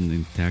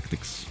in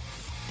tactics.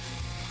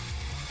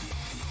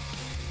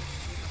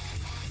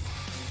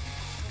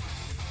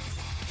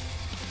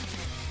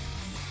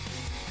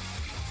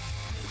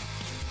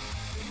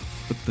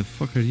 What the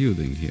fuck are you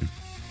doing here?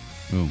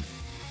 Oh.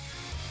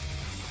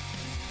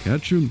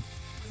 Catch him!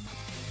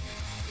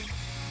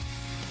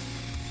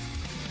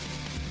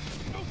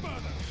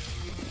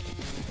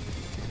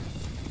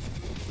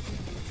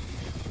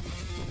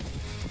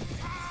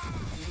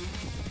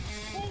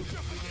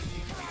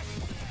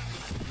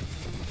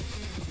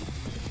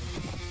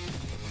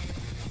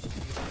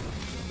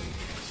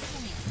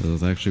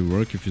 Does it actually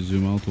work if you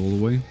zoom out all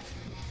the way?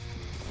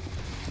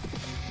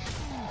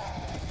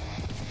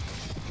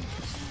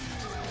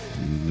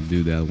 I'll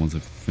do that once I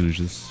finish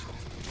this.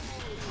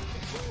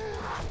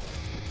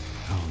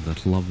 Oh,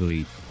 that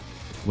lovely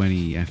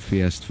 20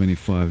 FPS,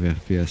 25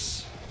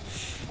 FPS.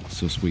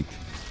 So sweet.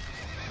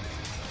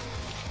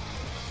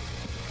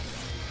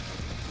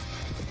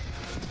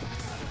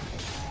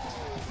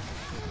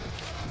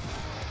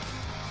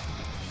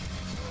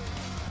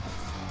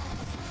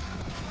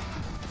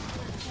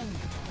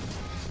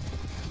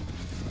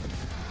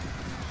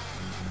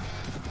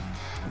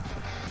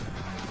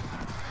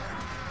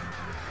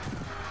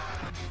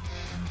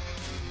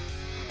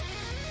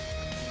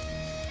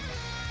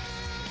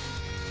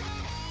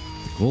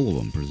 All of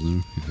them,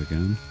 prisoner, if I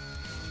can.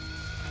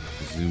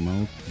 Zoom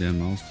out, then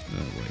mouse.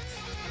 Oh, right.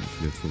 Have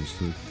to get close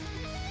to it.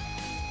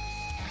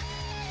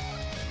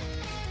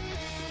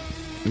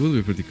 It would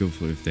be pretty cool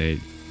if they,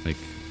 like,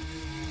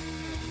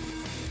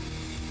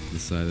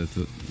 decided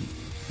to.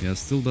 Yeah, it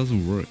still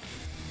doesn't work.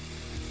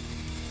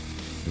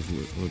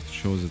 It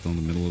shows it on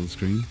the middle of the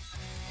screen.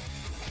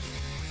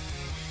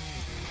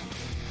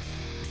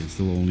 You can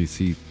still only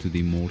see to the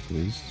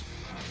immortals.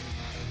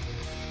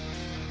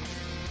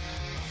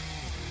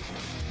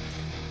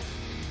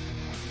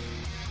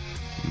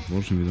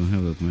 Unfortunately, we don't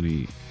have that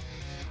many.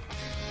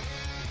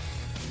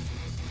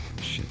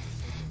 Shit.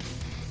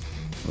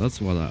 Well, that's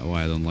why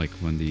I don't like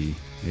when the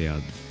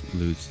AI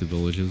loots the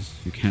villages.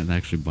 You can't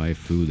actually buy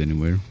food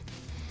anywhere.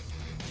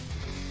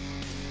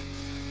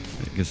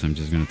 I guess I'm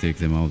just gonna take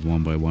them out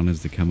one by one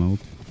as they come out.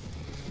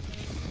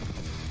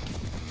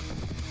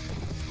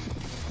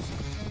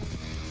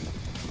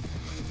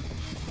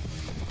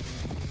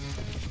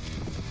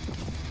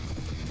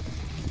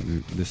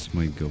 This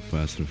might go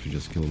faster if you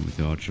just kill them with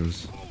the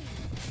archers.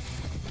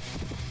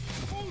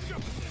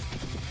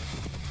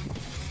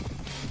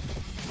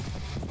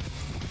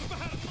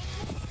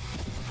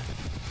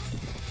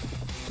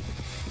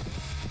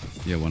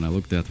 Yeah, when I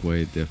look that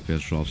way, the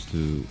FPS drops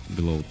to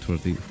below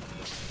 30.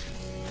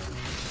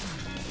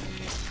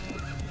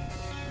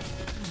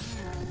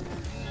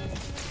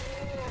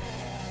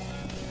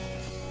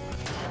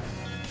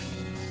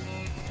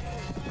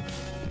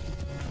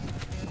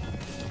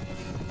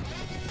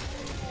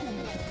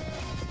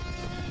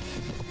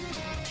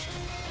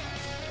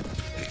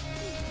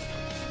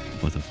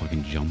 What a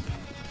fucking jump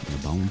and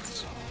a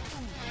bounce.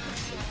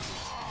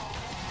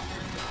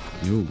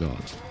 Oh god.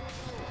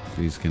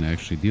 These can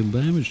actually deal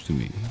damage to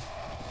me.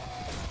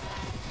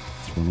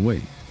 Let's run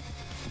away.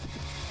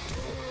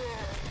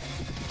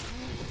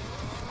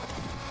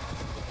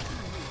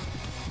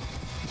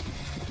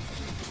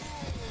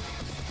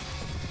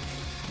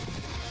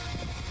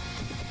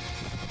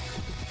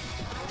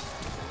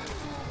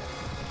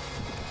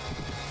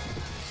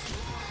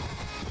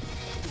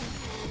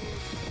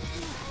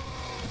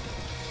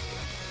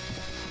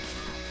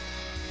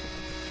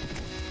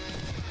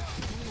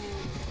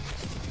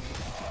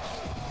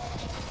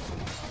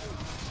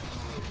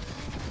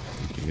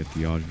 Get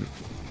the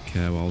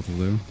cab out of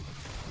there.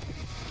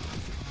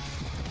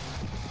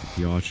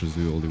 The archers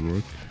do all the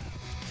work.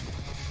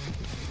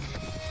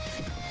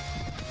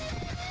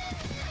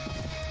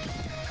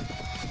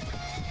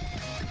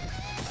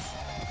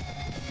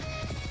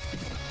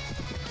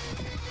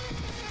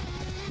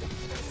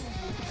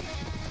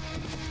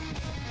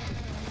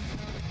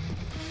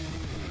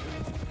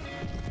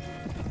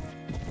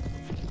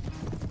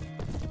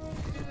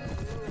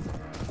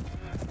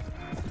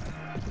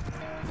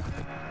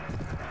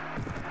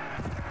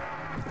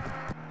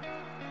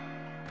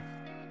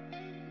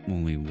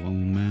 Only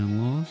one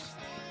man lost.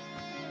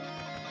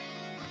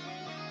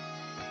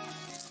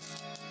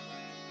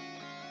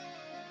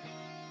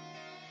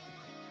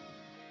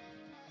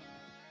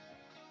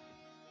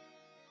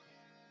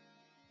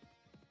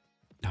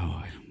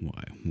 Oh,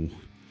 why?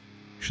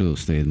 Should have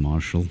stayed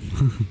Marshall.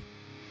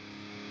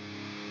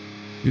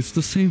 It's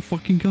the same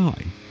fucking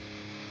guy.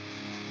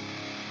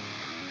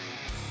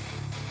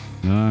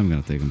 I'm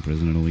gonna take him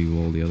prisoner and leave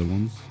all the other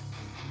ones.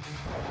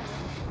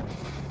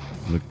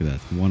 Look at that.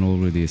 One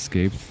already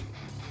escaped.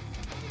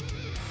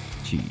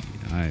 Gee,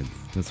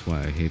 that's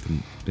why I hate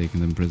them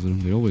taking them prisoner.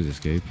 They always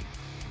escape.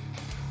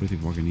 Pretty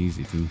fucking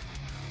easy too.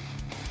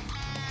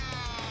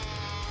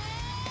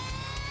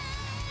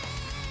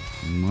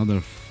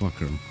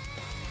 Motherfucker.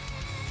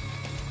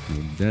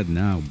 You're dead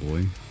now,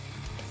 boy.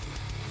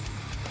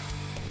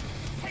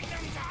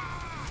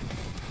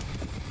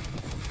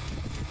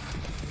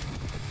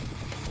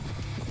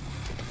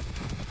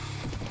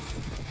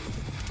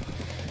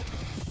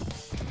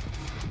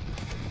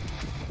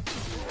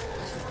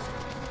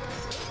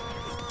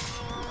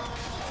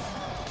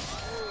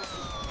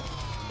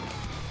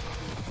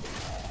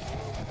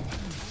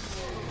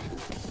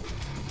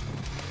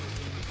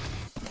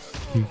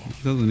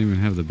 He doesn't even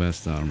have the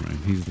best armor.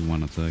 He's the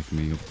one attacking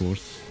me, of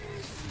course.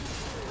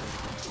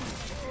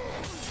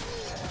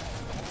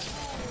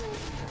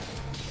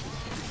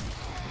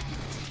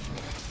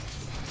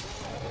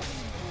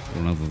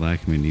 Or not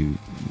attacking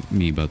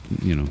me, but,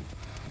 you know,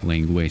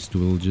 laying waste to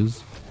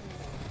villages.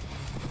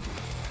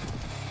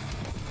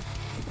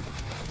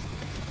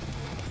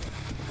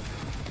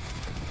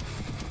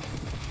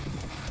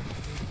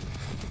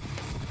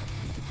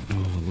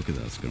 Oh, look at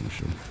that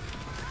skirmisher.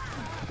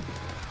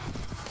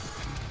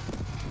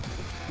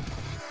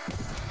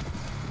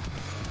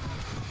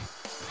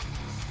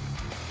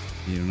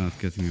 You're not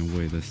getting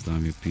away this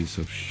time, you piece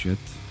of shit.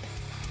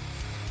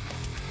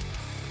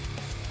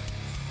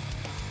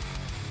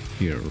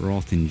 Here,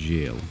 rot in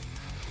jail.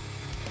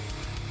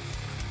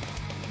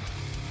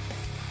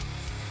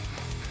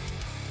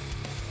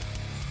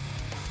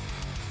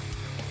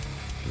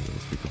 Okay,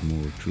 let's pick up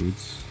more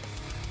recruits.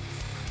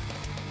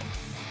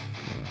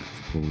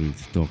 Probably need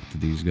to talk to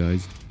these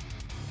guys.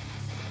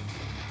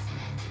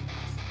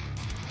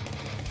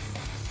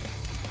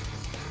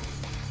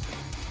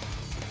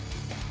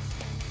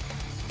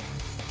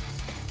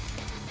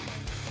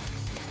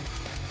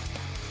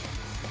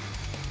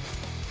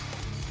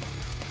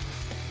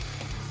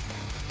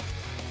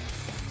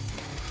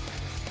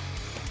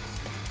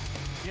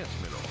 Yes,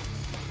 my lord.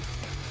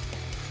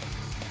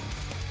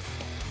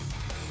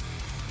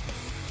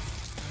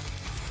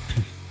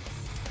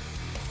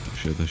 Oh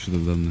shit, I should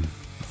have done.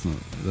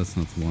 That's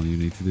not the one you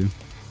need to do.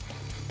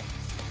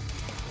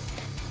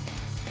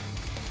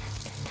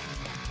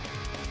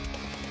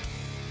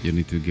 You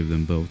need to give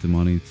them both the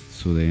money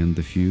so they end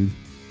the feud.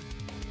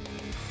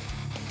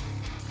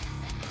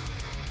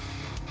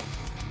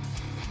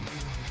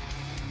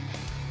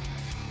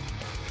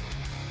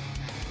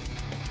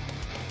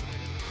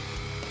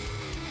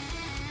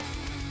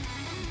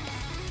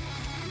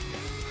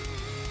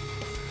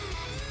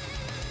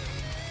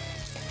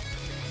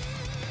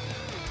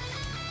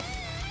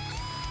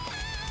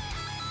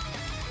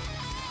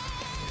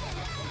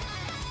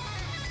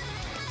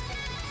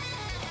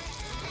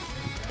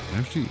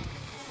 Actually,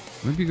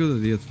 might be a good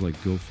idea to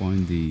like go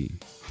find the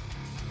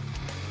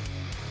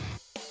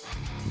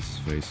what's his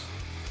face?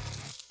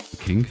 The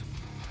king.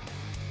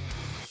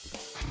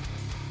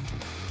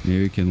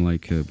 Maybe we can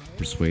like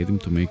persuade him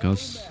to make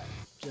us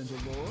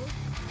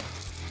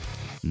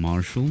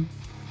marshal.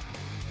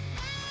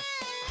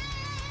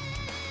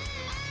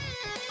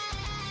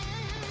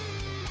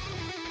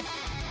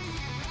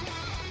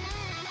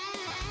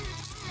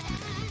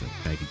 That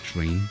baggy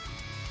train.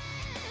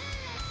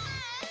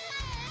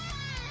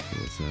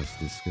 Let's ask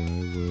this guy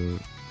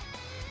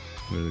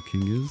where the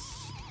king is.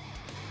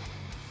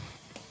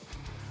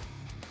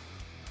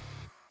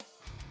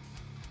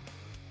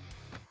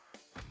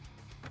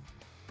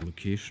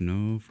 Location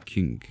of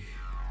king.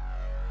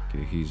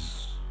 Okay,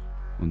 he's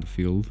on the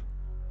field.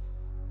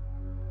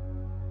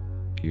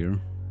 Here.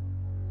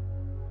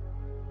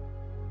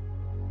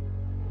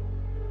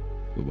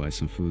 Go buy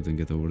some food and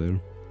get over there.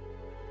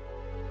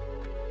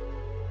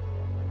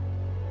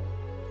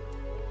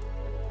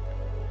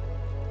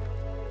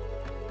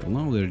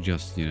 Well, now they're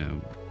just, you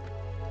know,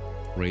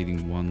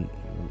 raiding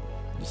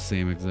the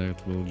same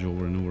exact village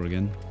over and over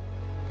again.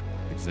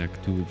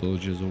 Exact two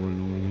villages over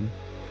and over again.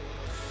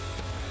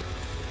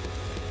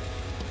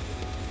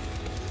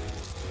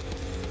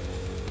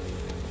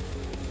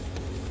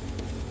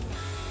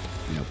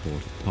 Yeah,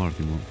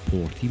 party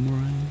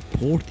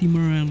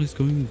morale is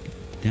going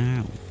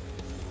down.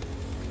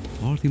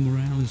 Party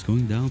morale is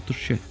going down to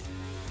shit.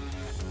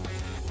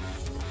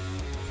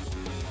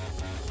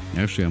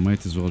 Actually, I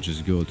might as well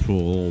just go throw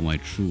all my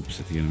troops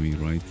at the enemy,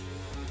 right?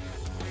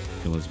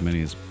 Kill as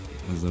many as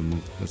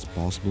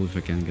possible if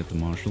I can get the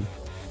marshal.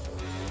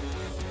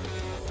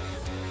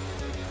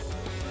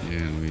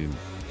 Yeah, we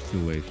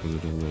still wait for the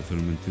double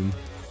tournament too.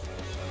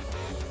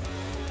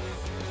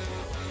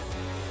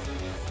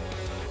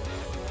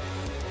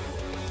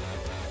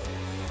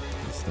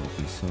 Stop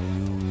and sell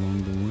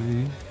along the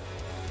way.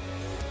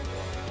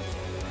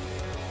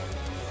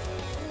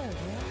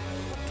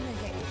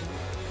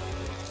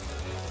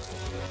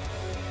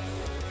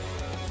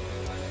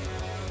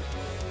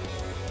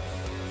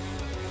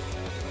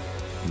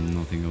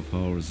 Nothing of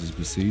ours is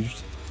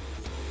besieged.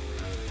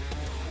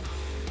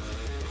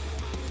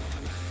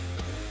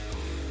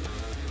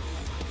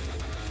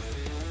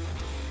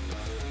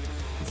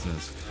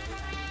 Let's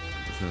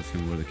ask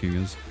him where the king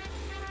is.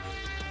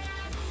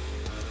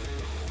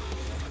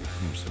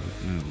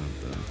 No, not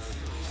that.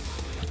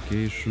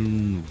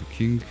 Location of the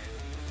king.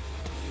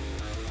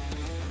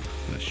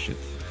 Ah, shit.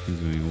 He's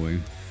going away.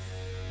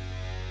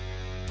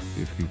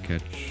 See if we can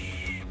catch.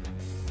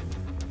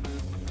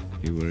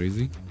 Okay, where is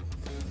he?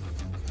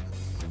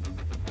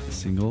 A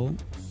single.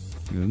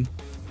 Good.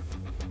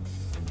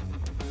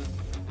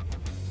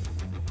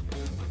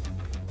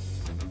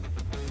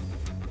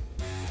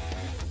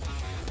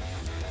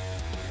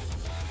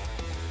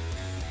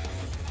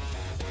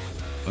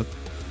 What?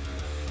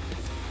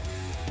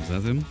 Is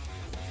that him?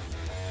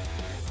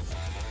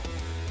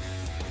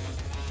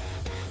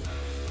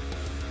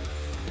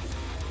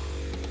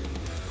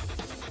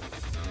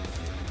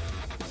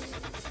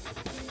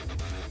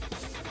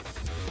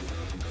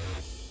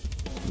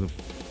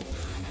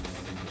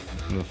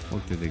 Where the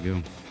fuck did they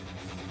go?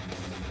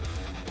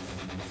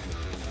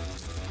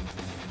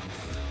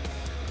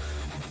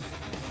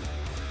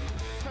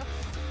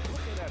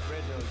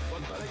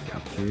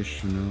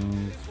 Location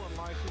of...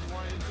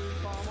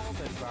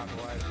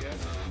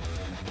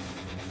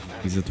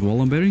 Is it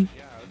Wallenberry?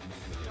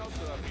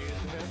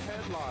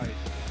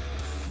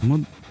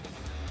 What?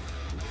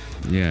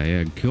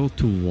 Yeah, go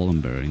to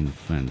Wallenberry in the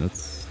fan,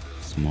 that's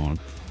smart.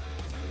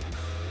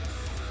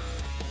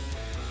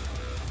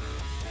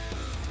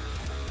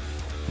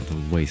 What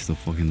a waste of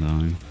fucking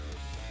time.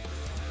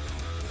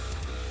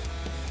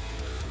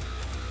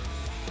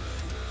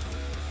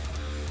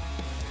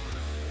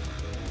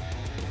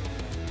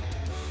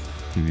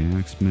 Maybe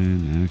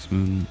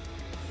Axeman.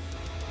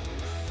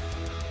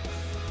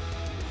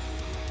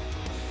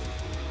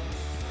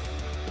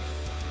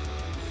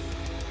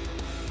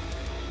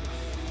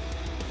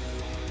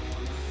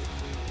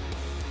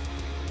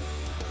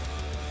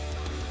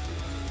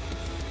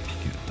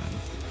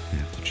 I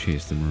have to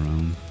chase them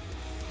around.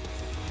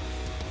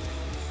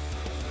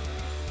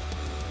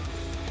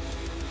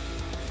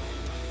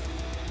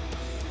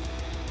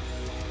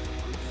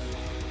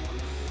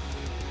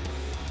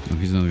 No,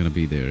 he's not gonna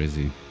be there, is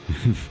he?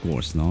 Of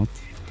course not.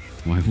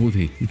 Why would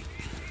he?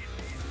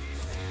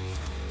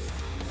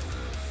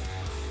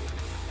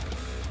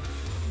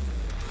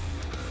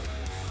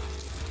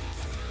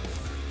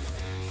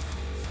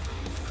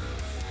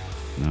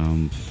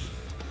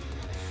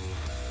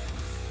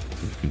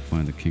 See if we can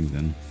find the king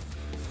then.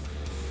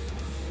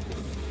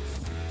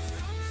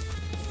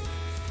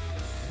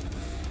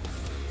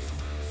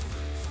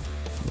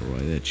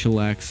 Alright, they're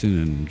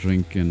chillaxing and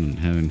drinking and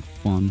having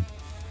fun.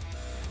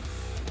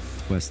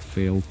 Quest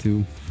failed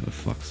too, for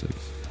fuck's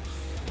sakes.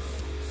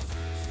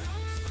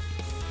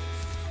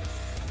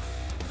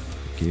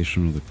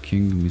 Location of the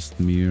king,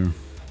 Mistmere.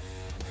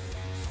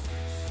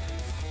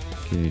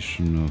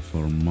 Location of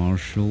our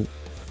marshal.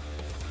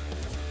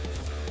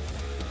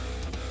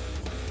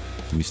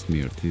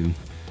 Mistmere too.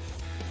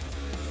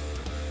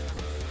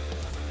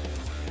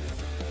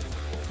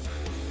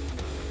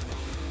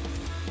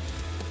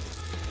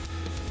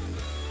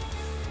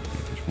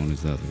 Okay, which one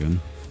is that again?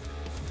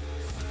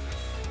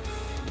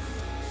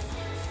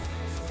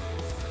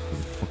 Where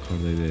the fuck are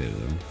they there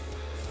though?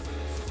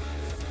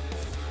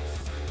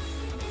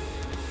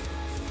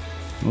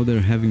 Oh,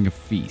 they're having a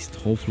feast.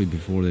 Hopefully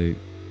before they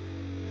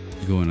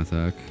go and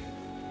attack.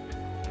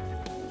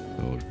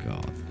 Oh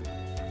god.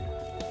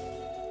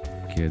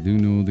 Okay, I do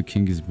know the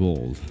king is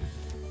bald,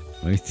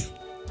 right?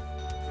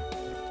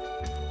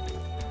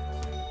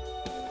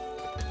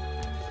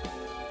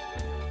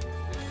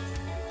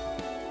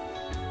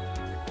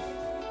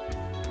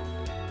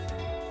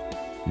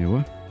 Yeah,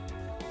 what?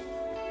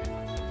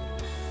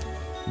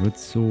 Red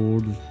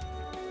sword.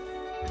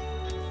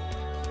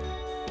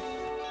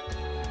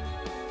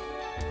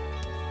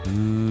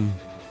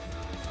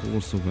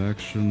 Course of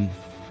action.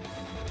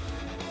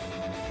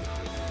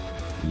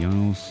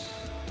 Janos.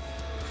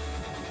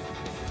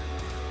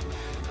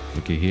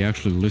 Okay, he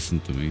actually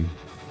listened to me.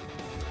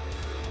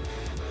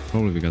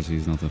 Probably because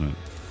he's not on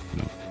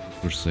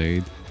a,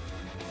 crusade.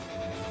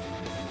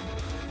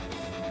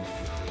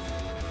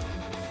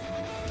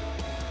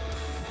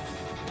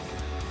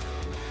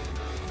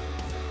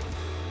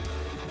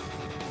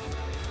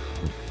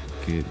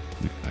 Okay,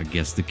 I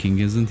guess the king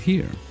isn't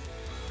here.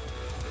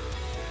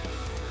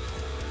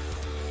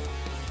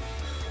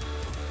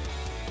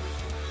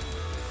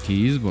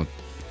 He is, but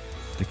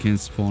they can't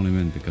spawn him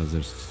in because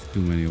there's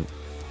too many.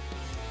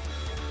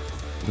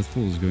 That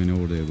fool is going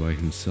over there by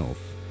himself.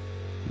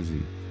 Is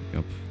he?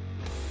 Yup.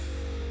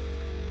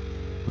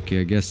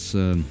 Okay, I guess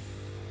I'll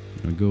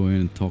go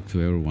in and talk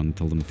to everyone,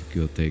 tell them to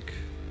go take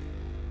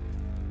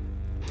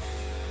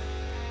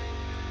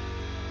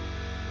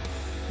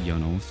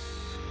Janos.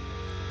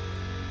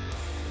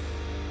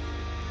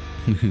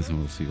 So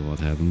we'll see what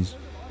happens.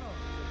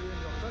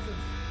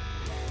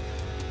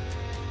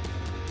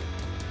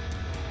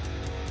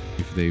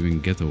 If they even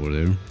get over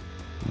there,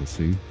 we'll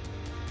see.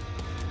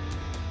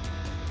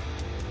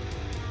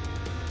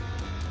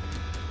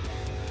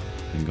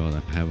 Thank God I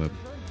have a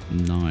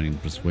 9 in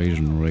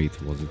persuasion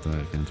rate, was it?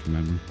 I can't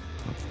remember,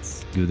 but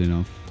it's good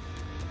enough.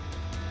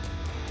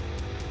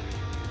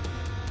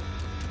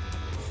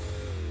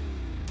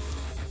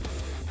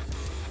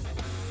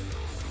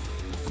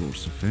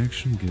 Course of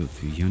action, go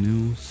to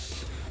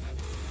Janos.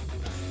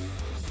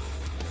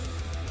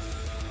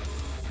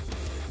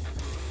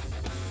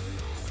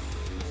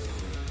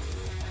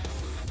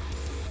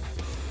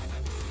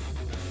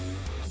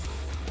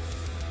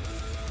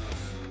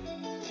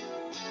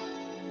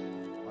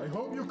 I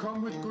hope you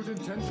come with good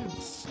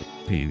intentions.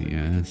 Pain in the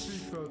ass.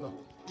 Speak further.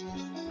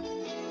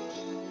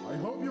 I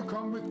hope you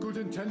come with good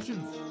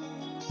intentions.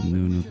 No,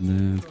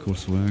 not that.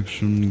 Course of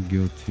action,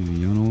 go to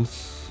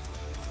Janos.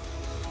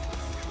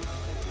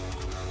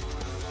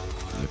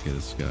 Okay,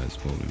 this guy is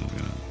probably not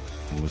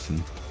gonna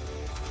listen.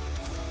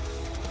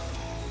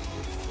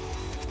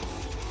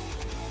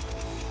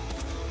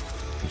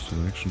 Course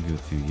of action, go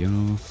to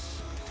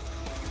Janos.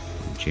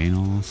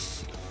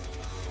 Janos.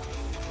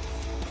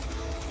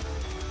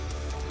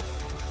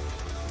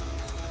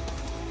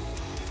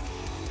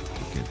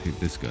 Okay,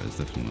 this guy is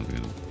definitely not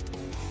gonna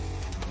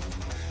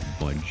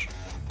budge.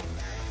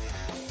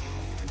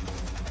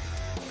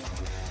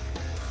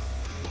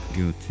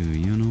 Go to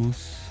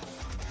Janos.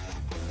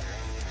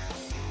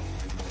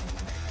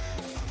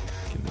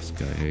 Okay, this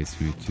guy hates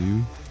me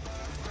too.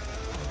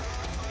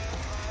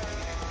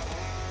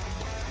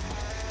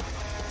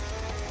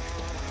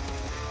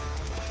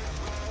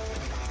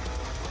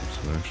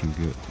 So action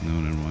good. No,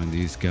 never mind.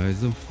 These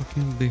guys don't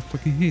they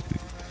fucking hate me.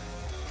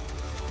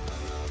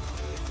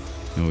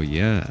 Oh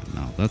yeah,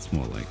 now that's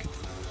more like it.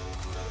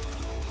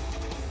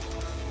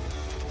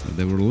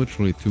 There were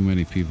literally too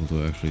many people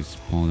to actually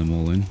spawn them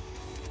all in.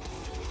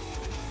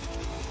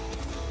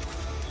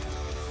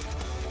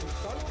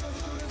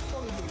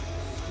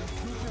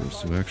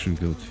 Course of action,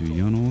 go to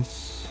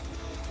Janos.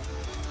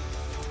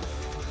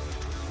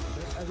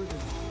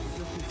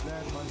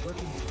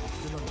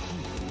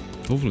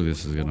 Hopefully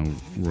this is gonna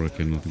work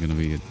and not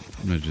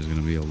just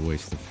gonna be a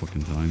waste of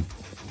fucking time.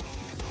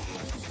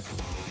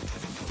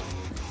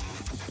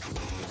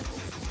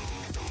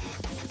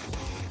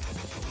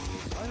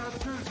 I have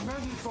killed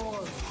many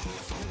boys.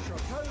 In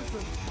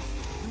comparison,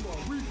 you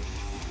are weak.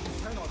 You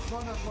cannot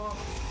run as far.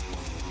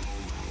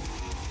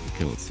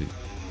 Okay, let's see.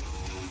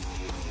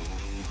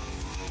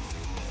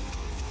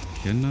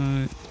 Can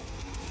I?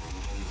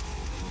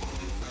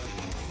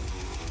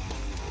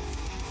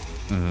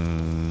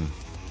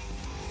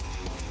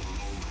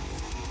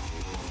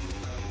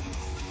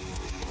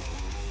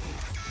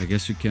 I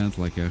guess you can't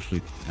like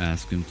actually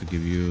ask him to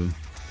give you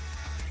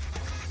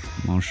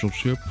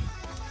marshalship.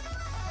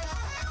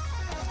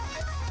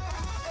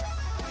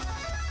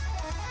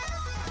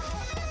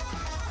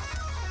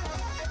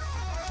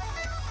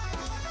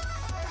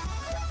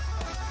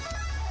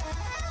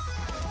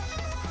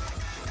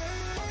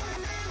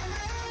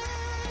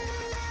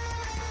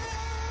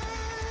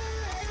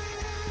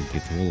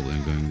 Get all of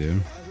them going there.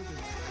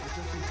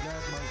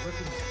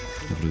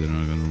 Hopefully they're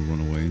not gonna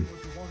run away.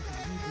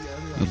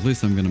 At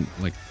least I'm gonna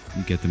like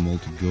get them all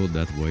to go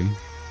that way,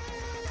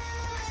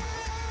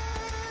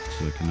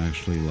 so I can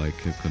actually like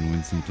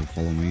convince them to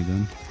follow me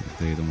then if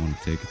they don't want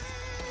to take it.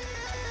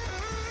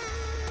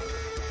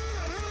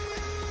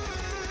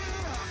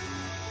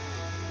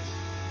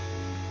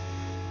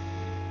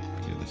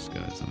 Okay, this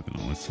guy's not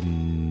gonna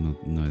listen.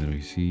 Neither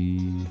is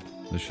he.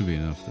 That should be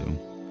enough though.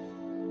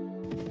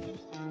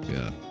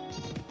 Yeah.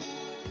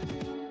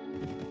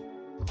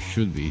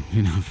 Should be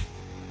enough.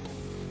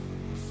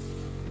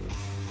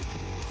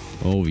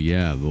 Oh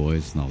yeah,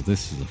 boys. Now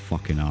this is a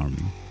fucking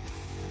army.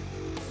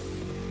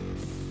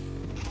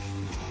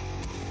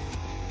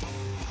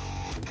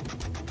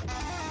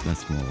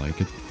 That's more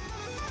like it.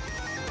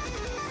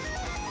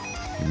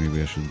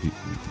 Maybe I should be...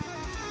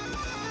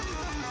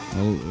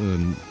 Well,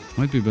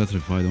 might be better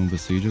if I don't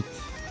besiege it.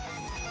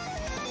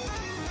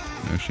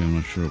 Actually, I'm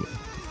not sure.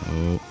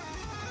 Oh.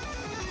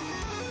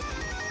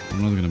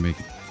 I'm not gonna make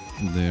it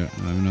there.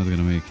 I'm not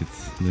gonna make it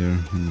there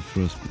in the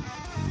first...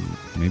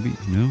 Maybe?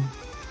 No?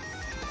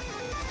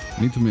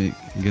 I need to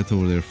get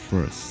over there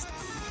first,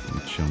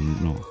 which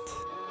I'm not.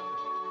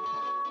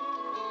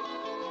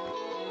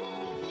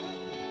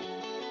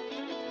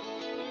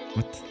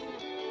 What?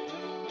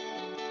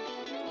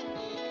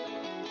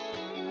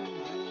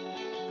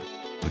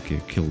 Okay,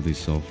 kill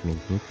this off real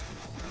quick.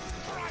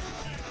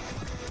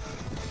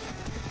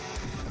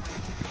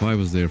 If I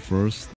was there first,